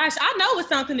 Like, gosh, I know it's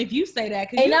something if you say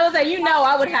that. And I was like, you know,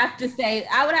 I would have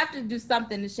to do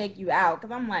something to shake you out.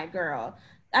 Cause I'm like, girl,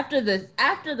 after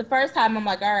the first time, I'm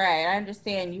like, all right, I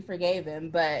understand you forgave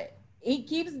him, but he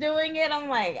keeps doing it. I'm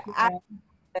like, I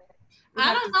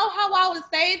don't know how I would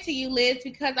say it to you, Liz,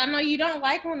 because I know you don't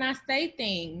like when I say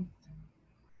things.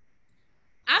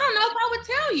 I don't know if I would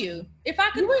tell you. If I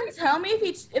could, you wouldn't tell me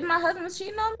if my husband was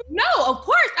cheating on me. No, of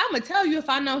course I'm gonna tell you if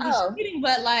I know he's cheating.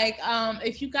 But like,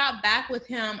 if you got back with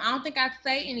him, I don't think I'd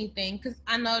say anything because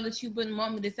I know that you wouldn't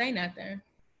want me to say nothing.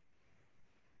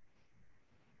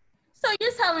 So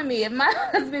you're telling me if my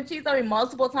husband cheats on me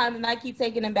multiple times and I keep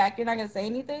taking him back, you're not gonna say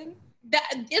anything?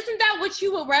 Isn't that what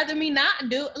you would rather me not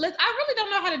do? I really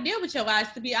don't know how to deal with your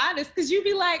eyes, to be honest, because you'd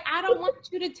be like, I don't want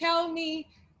you to tell me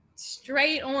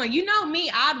straight on. You know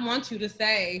me, I'd want you to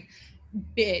say,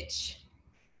 bitch,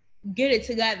 get it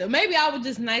together. Maybe I would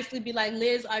just nicely be like,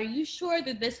 Liz, are you sure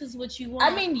that this is what you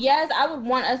want? I mean, yes, I would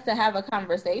want us to have a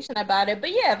conversation about it. But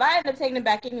yeah, if I end up taking it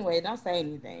back anyway, don't say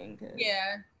anything.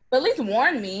 Yeah. But at least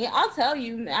warn me. I'll tell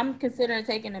you I'm considering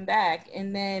taking him back.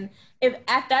 And then if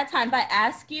at that time, if I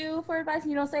ask you for advice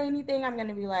and you don't say anything, I'm going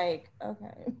to be like,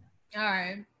 okay. All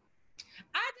right.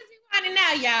 I just finding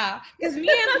out, y'all, because me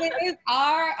and Liz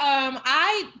are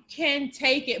I can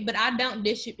take it, but I don't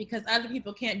dish it because other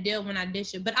people can't deal when I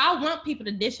dish it. But I want people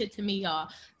to dish it to me, y'all.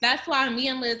 That's why me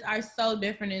and Liz are so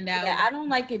different in that way. I don't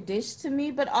like it dished to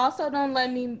me, but also don't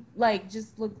let me like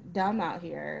just look dumb out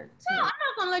here. No, I'm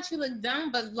not gonna let you look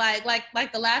dumb, but like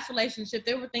the last relationship,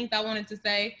 there were things I wanted to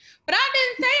say, but I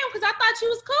didn't say them because I thought you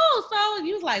was cool. So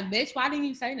you was like, bitch, why didn't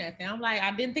you say nothing? I'm like,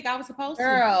 I didn't think I was supposed to.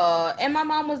 Girl, and my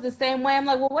mom was the same way. I'm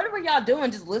like, well, what were y'all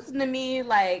doing? Just listen to me,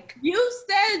 like. You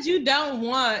said you don't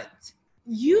like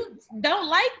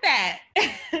that.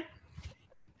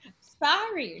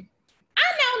 Sorry. I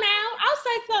know now. I'll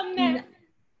say something now.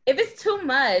 If it's too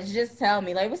much, just tell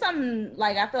me. Like, if it's something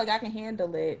like I feel like I can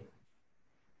handle it.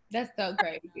 That's so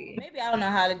crazy. Maybe I don't know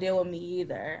how to deal with me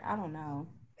either. I don't know.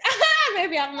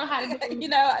 Maybe I don't know how to deal with you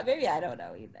know, maybe I don't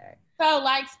know either. So,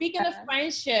 like, speaking of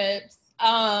friendships,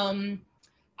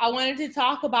 I wanted to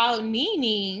talk about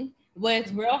NeNe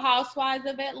with Real Housewives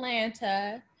of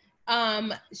Atlanta.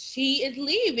 She is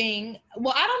leaving.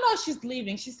 Well, I don't know if she's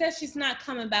leaving. She says she's not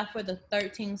coming back for the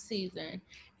 13th season.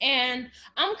 And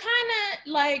I'm kind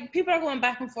of like, people are going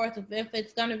back and forth if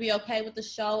it's going to be okay with the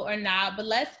show or not. But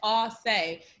let's all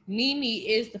say NeNe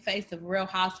is the face of Real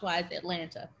Housewives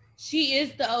Atlanta. She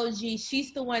is the OG.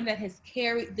 She's the one that has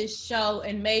carried this show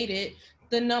and made it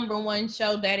the number one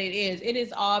show that it is. It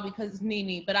is all because of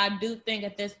NeNe. But I do think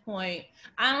at this point,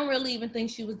 I don't really even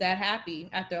think she was that happy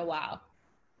after a while.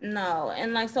 No,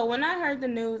 and like so when I heard the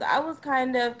news, I was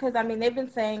kind of because I mean they've been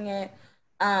saying it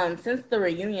since the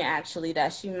reunion actually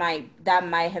that that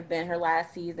might have been her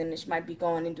last season and she might be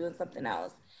going and doing something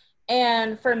else.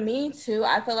 And for me too,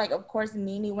 I feel like of course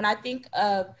NeNe, when I think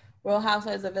of Real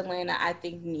Housewives of Atlanta, I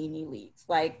think NeNe leads.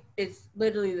 Like it's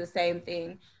literally the same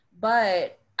thing.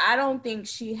 But I don't think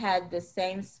she had the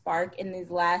same spark in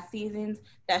these last seasons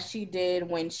that she did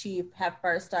when she had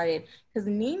first started. Because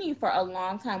NeNe for a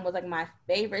long time was like my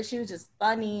favorite. She was just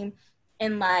funny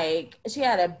and like she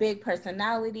had a big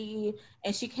personality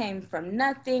and she came from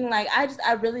nothing. Like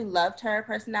I really loved her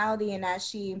personality, and as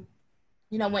she,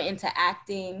 went into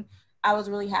acting, I was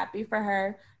really happy for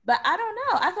her. But I don't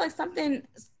know. I feel like something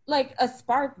like a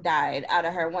spark died out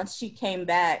of her once she came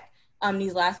back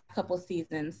these last couple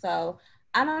seasons. So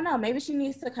I don't know. Maybe she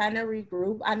needs to kind of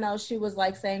regroup. I know she was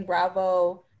like saying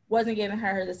Bravo wasn't giving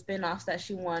her the spinoffs that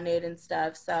she wanted and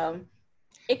stuff. So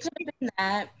it could have been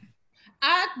that.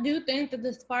 I do think that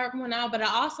the spark went out, but I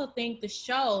also think the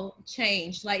show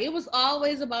changed. Like it was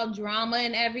always about drama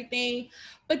and everything,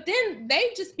 but then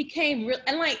they just became real.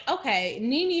 And like, okay,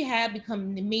 NeNe had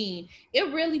become mean.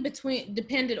 It really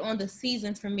depended on the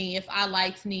season for me if I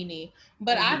liked NeNe.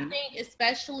 But I think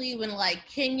especially when like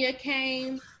Kenya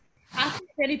came, I think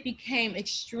that it became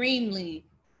extremely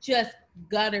just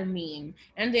gutter mean.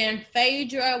 And then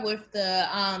Phaedra with the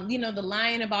the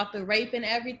lying about the rape and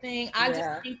everything. I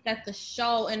just think that the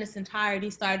show in its entirety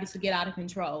started to get out of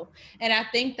control. And I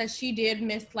think that she did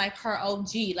miss like her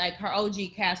OG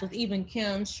cast with even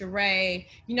Kim, Sheree,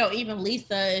 even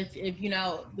Lisa, if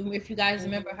you guys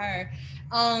remember her.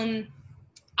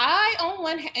 I, on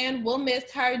one hand, will miss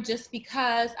her just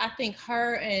because I think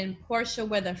her and Portia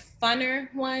were the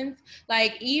funner ones.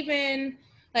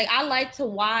 I like to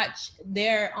watch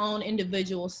their own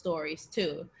individual stories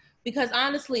too. Because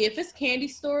honestly, if it's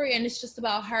Candy's story and it's just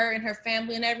about her and her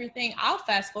family and everything, I'll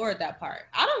fast forward that part.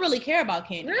 I don't really care about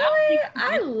Candy. Really?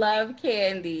 I love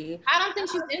Candy. I don't think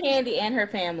she's Candy and her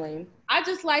family. I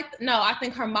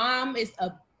think her mom is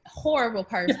a horrible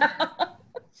person.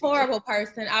 Horrible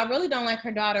person. I really don't like her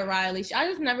daughter Riley. I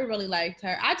just never really liked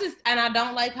her. I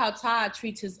don't like how Todd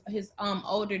treats his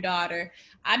older daughter.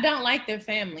 I don't like their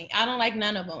family. I don't like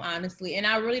none of them, honestly. And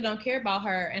I really don't care about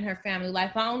her and her family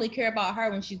life. I only care about her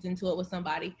when she's into it with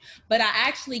somebody. But I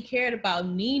actually cared about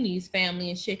NeNe's family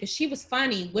and shit because she was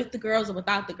funny with the girls or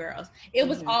without the girls. It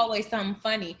was always something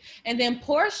funny. And then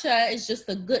Portia is just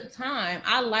a good time.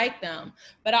 I like them.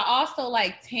 But I also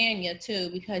like Tanya too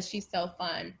because she's so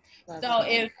fun. So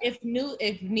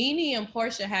if NeNe and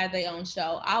Portia had their own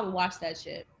show, I would watch that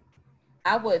shit.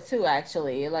 I would too,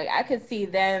 actually. Like I could see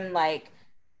them like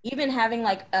even having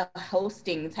like a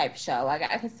hosting type show. Like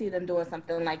I could see them doing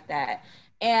something like that.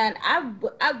 And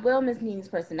I will miss NeNe's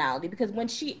personality because when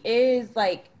she is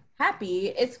like happy,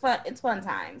 it's fun. It's fun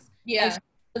times. Yeah, like, she's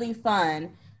really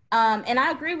fun. And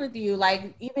I agree with you.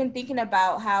 Like even thinking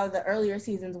about how the earlier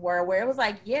seasons were, where it was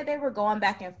like, yeah, they were going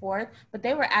back and forth, but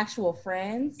they were actual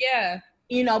friends. Yeah.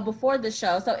 Before the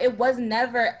show. So it was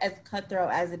never as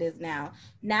cutthroat as it is now.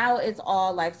 Now it's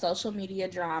all like social media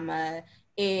drama.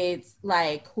 It's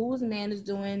like whose man is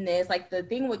doing this. Like the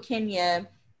thing with Kenya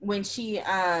when she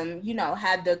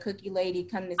had the cookie lady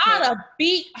come to I'd have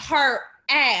beat her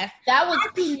ass. That was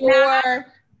pure.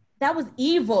 That was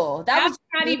evil. That was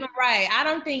not even right. I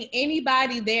don't think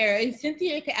anybody there, and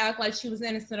Cynthia could act like she was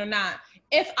innocent or not.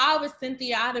 If I was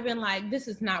Cynthia, I'd have been like, this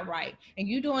is not right. And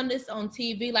you doing this on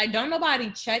TV. Like, don't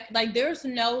nobody check. Like, there's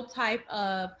no type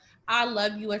of I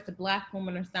love you as a Black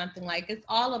woman or something. Like, it's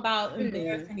all about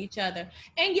embarrassing each other.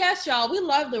 And yes, y'all, we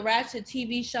love the ratchet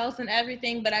TV shows and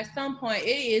everything, but at some point, it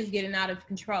is getting out of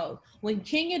control. When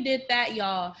Kenya did that,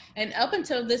 y'all, and up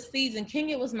until this season,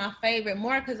 Kenya was my favorite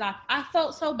more because I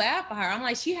felt so bad for her. I'm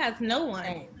like, she has no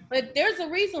one. But there's a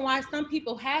reason why some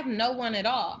people have no one at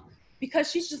all. Because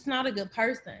she's just not a good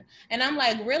person. And I'm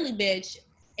like, really, bitch,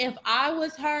 if I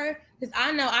was her, because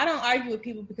I know I don't argue with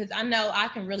people because I know I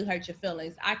can really hurt your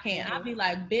feelings. I can't. I'd be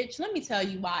like, bitch, let me tell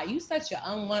you why. You such an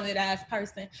unwanted ass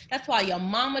person. That's why your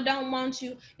mama don't want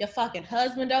you. Your fucking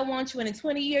husband don't want you. And in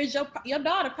 20 years, your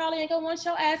daughter probably ain't gonna want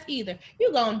your ass either.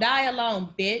 You gonna die alone,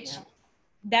 bitch. Yeah.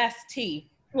 That's tea.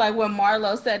 Like when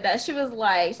Marlo said that, she's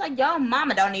like, your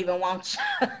mama don't even want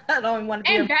you. I don't want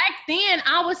to be. And back then,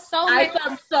 I was so I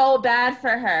felt so bad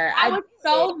for her. I was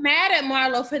so mad at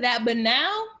Marlo for that, but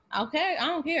now, okay, I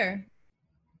don't care.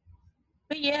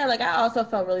 But yeah, like I also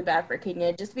felt really bad for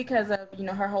Kenya just because of, you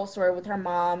know, her whole story with her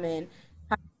mom and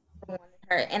how she wanted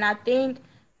her. And I think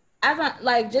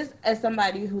as just as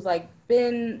somebody who's like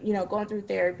been, you know, going through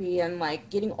therapy and like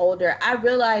getting older, I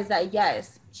realized that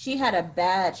yes, she had a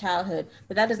bad childhood,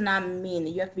 but that does not mean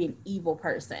that you have to be an evil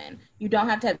person. You don't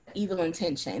have to have evil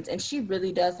intentions. And she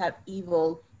really does have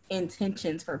evil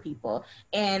intentions for people.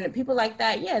 And people like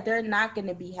that, yeah, they're not going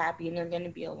to be happy and they're going to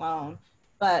be alone.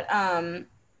 But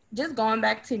just going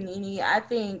back to Nene, I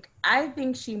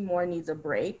think she more needs a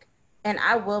break. And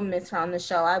I will miss her on the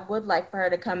show. I would like for her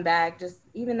to come back, just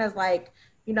even as like,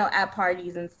 you know, at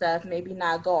parties and stuff, maybe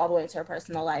not go all the way into her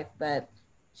personal life, but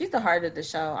she's the heart of the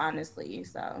show, honestly.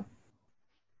 So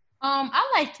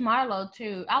I liked Marlo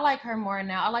too. I like her more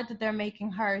now. I like that they're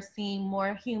making her seem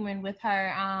more human with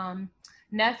her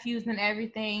nephews and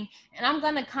everything. And I'm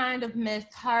gonna kind of miss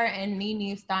her and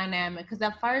Nene's dynamic because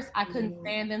at first I couldn't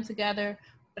stand them together,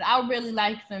 but I really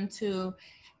liked them too.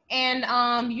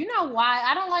 And you know why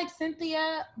I don't like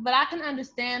Cynthia, but I can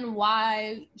understand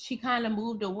why she kind of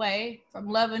moved away from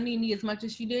loving Nene as much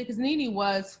as she did, because Nene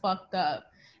was fucked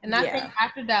up. And I think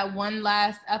after that one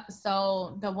last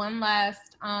episode, the one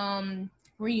last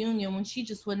reunion, when she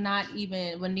just would not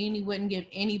even, when Nene wouldn't give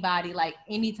anybody like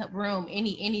any room,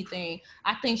 anything,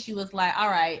 I think she was like, all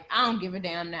right, I don't give a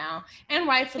damn now. And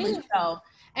rightfully so.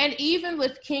 And even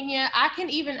with Kenya, I can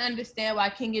even understand why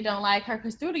Kenya don't like her,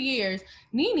 because through the years,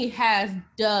 Nene has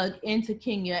dug into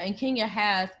Kenya and Kenya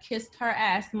has kissed her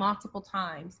ass multiple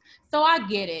times. So I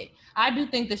get it. I do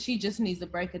think that she just needs a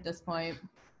break at this point.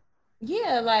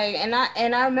 Yeah, like and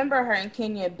I remember her and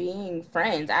Kenya being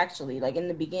friends actually, like in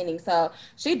the beginning. So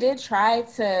she did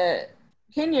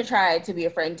Kenya tried to be a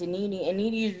friend to Nene, and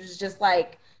Nene was just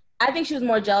like, I think she was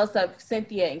more jealous of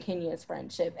Cynthia and Kenya's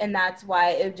friendship, and that's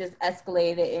why it just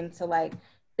escalated into like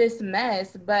this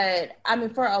mess. But I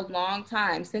mean, for a long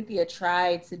time, Cynthia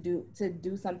tried to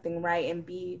do something right and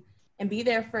be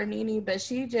there for Nene, but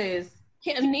she just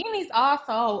Nene's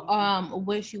also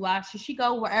wishy-washy. She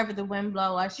go wherever the wind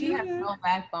blows. She has no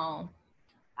backbone.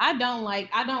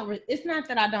 It's not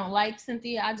that I don't like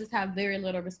Cynthia. I just have very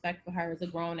little respect for her as a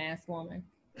grown-ass woman.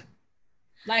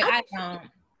 Like, I don't.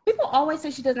 People always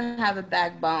say she doesn't have a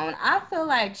backbone. I feel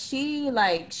like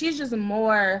she's just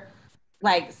more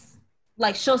like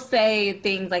she'll say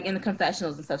things like in the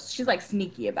confessionals and stuff. She's like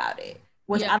sneaky about it,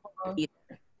 which I don't like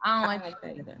either. I don't like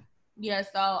that either. Yeah,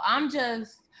 so I'm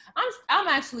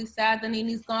actually sad that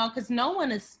Nene's gone because no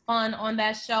one is fun on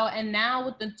that show. And now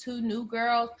with the two new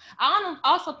girls, I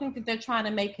also think that they're trying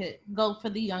to make it go for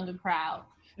the younger crowd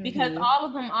because all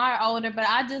of them are older. But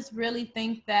I just really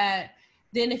think that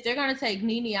then if they're going to take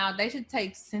Nene out, they should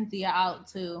take Cynthia out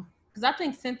too. Because I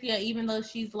think Cynthia, even though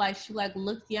she looks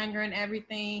younger and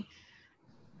everything,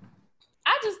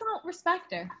 I just don't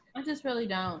respect her. I just really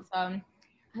don't. So,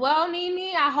 well,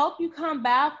 Nene, I hope you come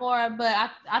back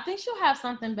but I think she'll have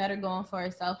something better going for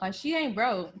herself. Like, she ain't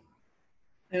broke.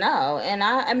 No, and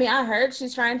I mean, I heard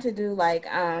she's trying to do like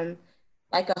a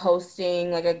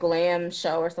hosting, like a glam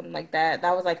show or something like that.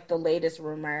 That was like the latest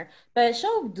rumor. But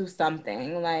she'll do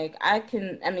something. Like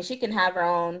she can have her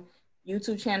own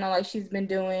YouTube channel like she's been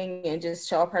doing and just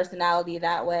show her personality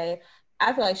that way.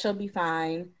 I feel like she'll be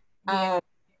fine. Yeah.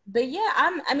 But yeah,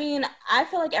 I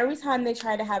feel like every time they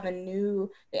try to have they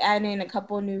add in a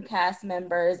couple new cast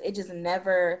members, it just they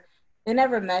never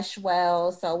mesh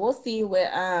well. So we'll see with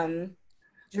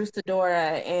Drew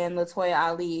Sidora and Latoya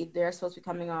Ali. They're supposed to be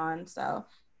coming on, so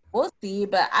we'll see.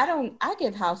 But I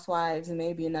give Housewives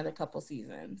maybe another couple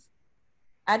seasons.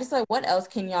 I just like, what else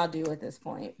can y'all do at this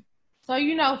point? So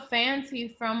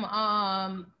Fancy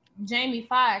from Jamie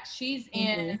Foxx, she's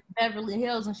in Beverly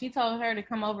Hills, and she told her to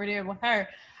come over there with her.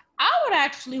 I would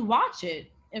actually watch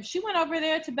it. If she went over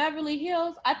there to Beverly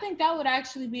Hills, I think that would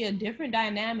actually be a different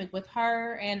dynamic with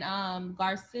her and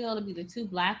Garcelle to be the two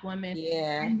Black women.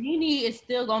 Yeah. And Nene is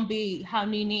still going to be how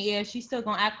Nene is. She's still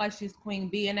going to act like she's Queen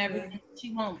Bee and everything.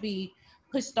 She won't be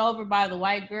pushed over by the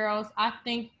white girls. I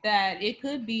think that it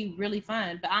could be really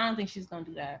fun, but I don't think she's going to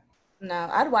do that. No,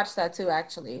 I'd watch that too,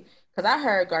 actually. Because I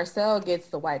heard Garcelle gets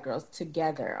the white girls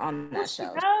together on Oh, that she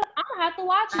show. does? I'm gonna have to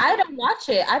watch it. I don't watch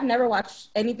it. I've never watched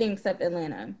anything except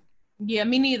Atlanta. Yeah,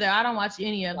 me neither. I don't watch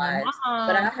any of them. What?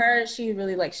 But I heard she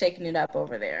really like shaking it up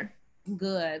over there.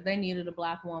 Good. They needed a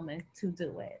Black woman to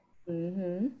do it.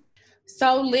 Mm-hmm.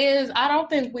 So, Liz, I don't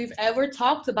think we've ever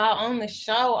talked about on the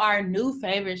show our new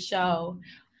favorite show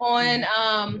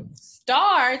on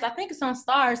Stars. I think it's on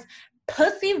Stars.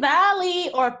 Pussy Valley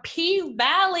or P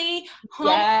Valley.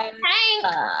 Yes.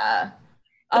 Tank.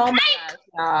 Oh my gosh,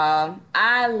 y'all.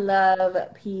 I love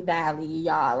P Valley,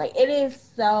 y'all. Like, it is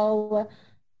so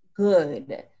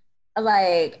good.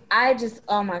 Like,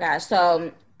 oh my gosh.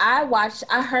 So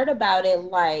I heard about it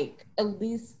like at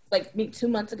least like maybe 2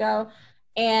 months ago,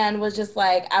 and was just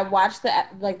like, I watched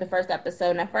the first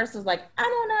episode, and at first was like, I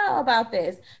don't know about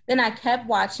this. Then I kept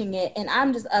watching it, and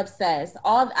I'm just obsessed.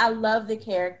 I love the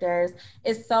characters.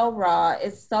 It's so raw.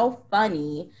 It's so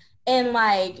funny, and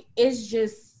like it's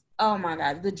just, oh my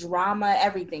god, the drama,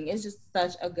 everything. It's just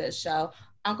such a good show.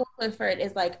 Uncle Clifford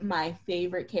is like my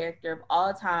favorite character of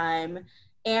all time,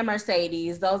 and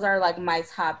Mercedes. Those are like my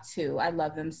top two. I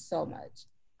love them so much.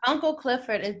 Uncle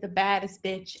Clifford is the baddest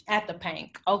bitch at the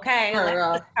Pank. Okay,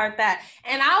 let's start that.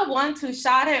 And I want to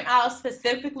shout him out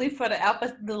specifically for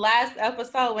the last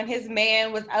episode when his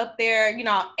man was up there. You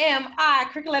know, M.I.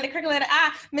 cricket letter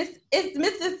I. It's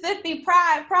Mississippi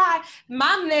pride.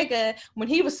 My nigga, when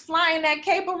he was flying that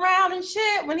cape around and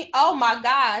shit. Oh my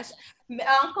gosh.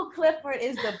 Uncle Clifford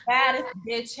is the baddest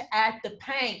bitch at the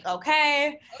Pank.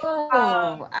 Okay.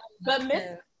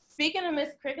 But Speaking of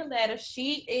Miss Cricket,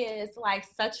 she is like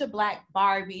such a Black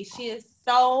Barbie. She is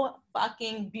so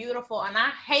fucking beautiful. And I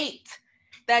hate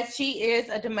that she is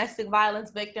a domestic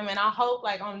violence victim. And I hope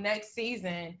like on next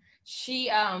season, she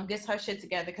gets her shit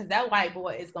together because that white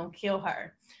boy is going to kill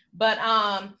her. But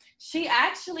she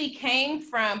actually came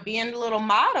from being a little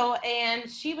model, and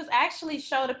she was actually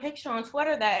showed a picture on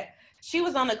Twitter that she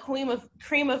was on the Cream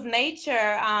of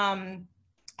Nature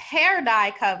hair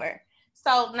dye cover.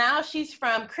 So now she's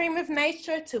from Cream of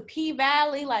Nature to P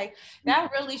Valley. Like that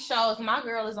really shows my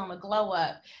girl is on the glow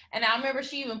up. And I remember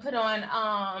she even put on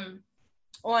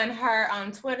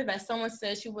her Twitter that someone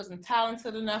said she wasn't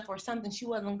talented enough or something. She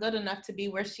wasn't good enough to be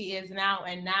where she is now.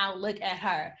 And now look at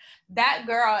her. That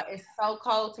girl is so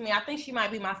cold to me. I think she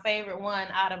might be my favorite one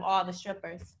out of all the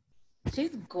strippers.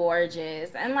 She's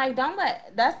gorgeous. And like,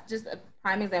 that's just a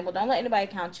prime example. Don't let anybody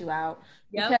count you out.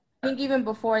 Yep. I think even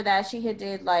before that, she had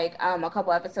did like a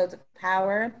couple episodes of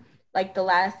Power, like the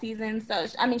last season. So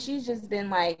I mean, she's just been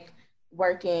like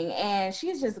working, and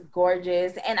she's just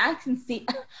gorgeous. And I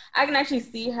can actually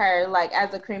see her like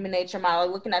as a Cream of Nature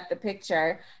model, looking at the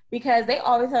picture, because they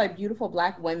always have like beautiful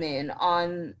Black women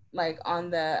on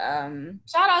the.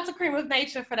 Shout out to Cream of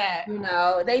Nature for that. You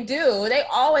know, they do. They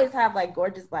always have like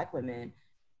gorgeous Black women.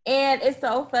 And it's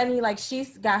so funny, like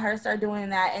she's got her start doing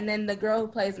that, and then the girl who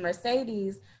plays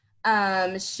Mercedes,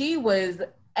 she was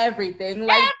everything.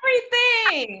 Like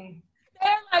everything.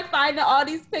 They're like finding all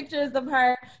these pictures of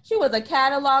her. She was a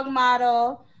catalog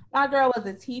model. My girl was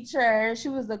a teacher. She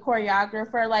was a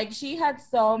choreographer. Like she had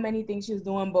so many things she was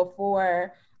doing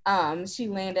before she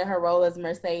landed her role as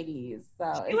Mercedes.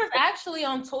 So she was actually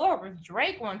on tour with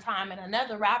Drake one time and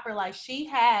another rapper. Like she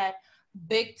had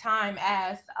big time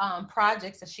ass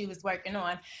projects that she was working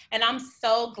on, and I'm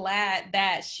so glad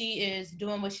that she is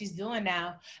doing what she's doing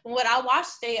now. When I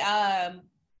watched a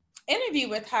interview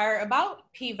with her about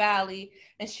P Valley,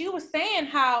 and she was saying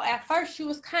how at first she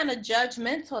was kind of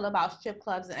judgmental about strip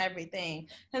clubs and everything,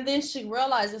 and then she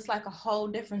realized it's like a whole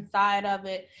different side of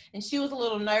it, and she was a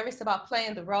little nervous about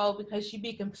playing the role because she'd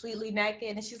be completely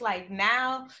naked. And she's like,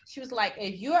 now she was like,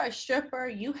 if you're a stripper,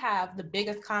 you have the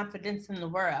biggest confidence in the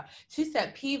world. She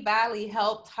said P Valley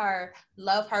helped her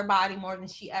love her body more than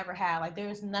she ever had. Like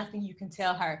there's nothing you can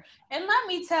tell her. And let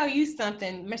me tell you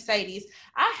something, Mercedes,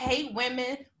 I hate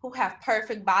women who have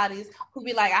perfect bodies who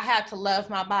be like, I have to love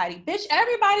my body. Bitch,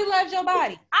 everybody loves your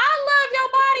body. I love your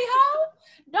body, ho.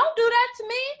 Don't do that to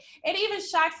me. It even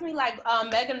shocks me, like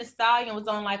Megan Thee Stallion was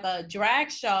on like a drag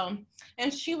show,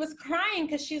 and she was crying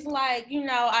because she's like, you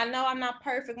know I'm not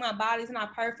perfect. My body's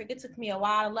not perfect. It took me a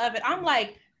while to love it. I'm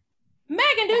like,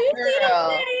 Megan, do you see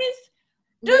those titties?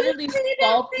 Literally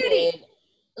sculpted.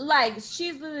 Like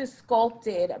she's literally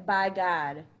sculpted by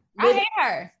God. I hate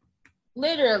her.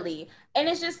 Literally. And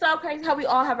it's just so crazy how we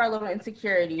all have our little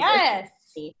insecurities. Yes.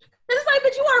 It's like,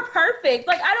 but you are perfect.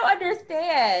 Like, I don't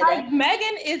understand. Like,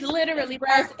 Megan is literally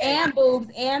breasts and boobs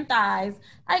and thighs.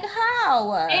 Like,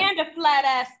 how? And a flat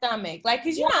ass stomach. Like,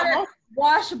 cause you know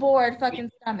washboard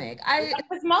fucking stomach.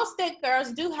 Because most thick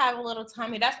girls do have a little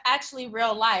tummy. That's actually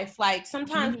real life. Like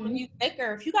sometimes when you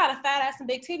thicker, if you got a fat ass and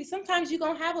big titties, sometimes you're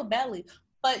gonna have a belly.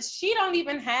 But she don't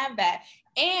even have that.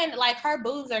 And like her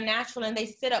boobs are natural and they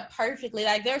sit up perfectly.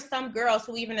 Like there's some girls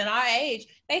who even in our age,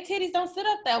 they titties don't sit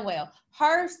up that well.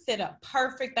 Hers sit up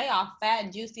perfect. They are fat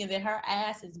and juicy, and then her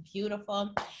ass is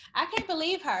beautiful. I can't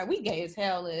believe her. We gay as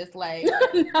hell is like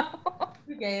No.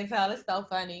 we gay as hell. It's so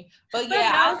funny. But But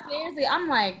yeah, no, seriously, I'm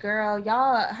like, girl,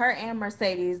 y'all, her and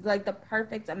Mercedes, like the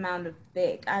perfect amount of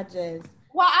thick.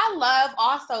 well, I love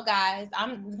also, guys.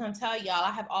 I'm gonna tell y'all,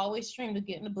 I have always dreamed of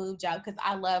getting a boob job because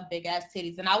I love big ass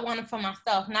titties, and I want them for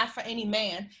myself, not for any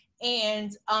man.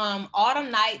 And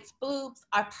Autumn Night's boobs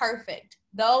are perfect.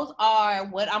 Those are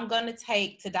what I'm gonna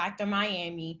take to Dr.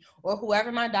 Miami or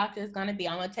whoever my doctor is gonna be.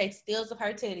 I'm gonna take stills of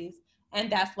her titties, and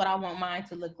that's what I want mine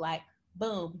to look like.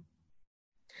 Boom.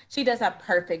 She does have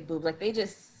perfect boobs. Like they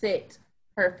just sit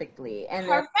perfectly. And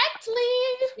Perfectly.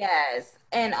 yes.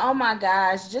 And oh my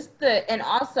gosh, and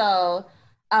also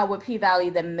with P Valley,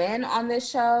 the men on this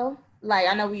show, like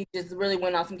I know we just really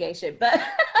went on some gay shit, but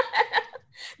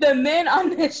the men on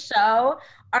this show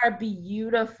are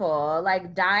beautiful.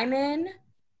 Like Diamond.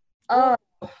 Oh,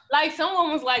 like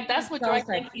someone was like, that's what Drake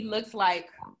thinks he looks like.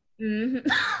 Mm-hmm.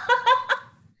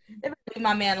 Leave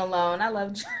my man alone. I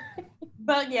love Drake.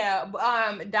 But yeah,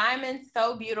 Diamond's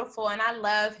so beautiful, and I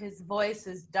love his voice,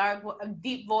 his dark,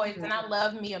 deep voice, and I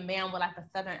love me a man with like a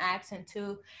southern accent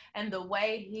too, and the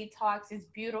way he talks is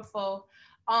beautiful.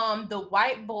 The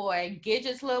white boy,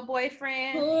 Gidget's little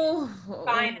boyfriend,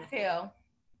 fine as hell.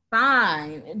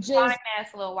 Fine, just fine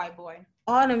ass little white boy.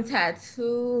 All them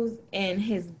tattoos and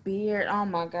his beard. Oh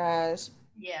my gosh.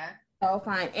 Yeah. So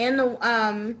fine. And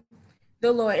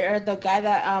the lawyer, the guy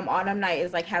that Autumn Night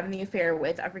is like having the affair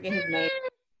with. I forget his name.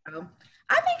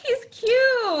 I think he's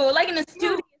cute, like in a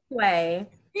studious way.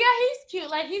 Yeah, he's cute.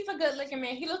 Like he's a good looking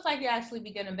man. He looks like he actually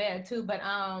be good in bed too. But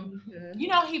you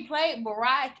know, he played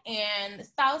Barack in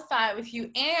Southside with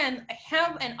You, and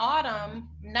him and Autumn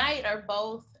Night are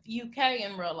both UK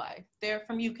in real life. They're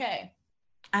from UK.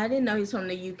 I didn't know he's from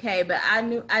the UK, but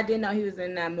I did know he was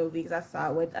in that movie because I saw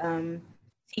it with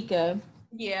Tika.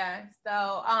 Yeah,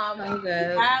 so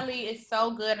Valley is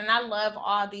so good, and I love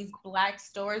all these Black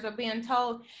stories are being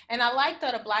told, and I like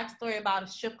that a Black story about a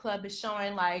strip club is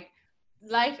showing like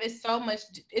life is so much.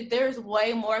 There's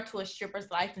way more to a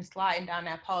stripper's life than sliding down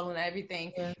that pole and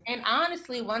everything. Yeah. And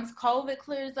honestly, once COVID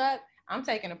clears up, I'm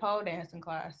taking a pole dancing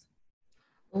class.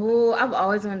 Oh, I've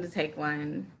always wanted to take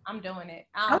one. I'm doing it.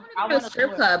 I want to go to a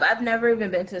strip club. I've never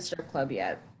even been to a strip club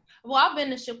yet. Well, I've been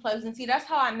to strip clubs, and see, that's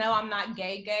how I know I'm not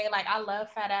gay. Like, I love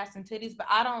fat ass and titties, but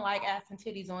I don't like ass and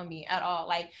titties on me at all.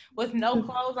 Like, with no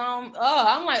clothes on,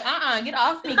 I'm like, get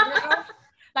off me, girl.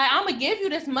 Like, I'm gonna give you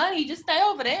this money, just stay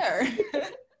over there.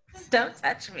 Just don't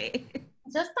touch me.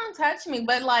 Just don't touch me.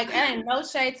 But like, ain't no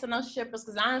shade to no strippers,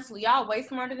 because honestly, y'all way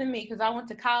smarter than me, because I went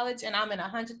to college and I'm in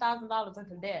 $100,000 worth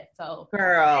of debt. So,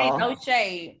 girl, ain't no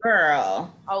shade,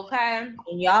 girl. Okay.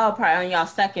 And y'all probably on y'all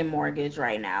second mortgage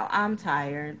right now. I'm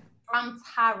tired. I'm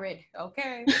tired,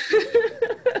 okay?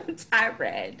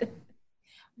 Tired.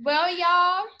 Well,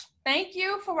 y'all, thank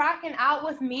you for rocking out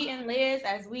with me and Liz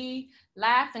as we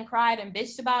laughed and cried and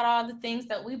bitched about all the things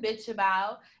that we bitch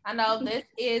about. I know this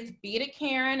is Beta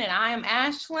Karen, and I am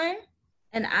Ashlyn.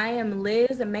 And I am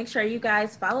Liz, and make sure you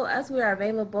guys follow us. We are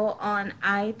available on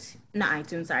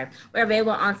We're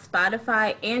available on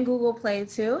Spotify and Google Play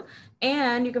too.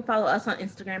 And you can follow us on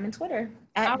Instagram and Twitter.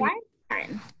 All right.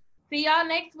 See y'all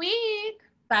next week.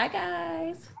 Bye,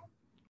 guys.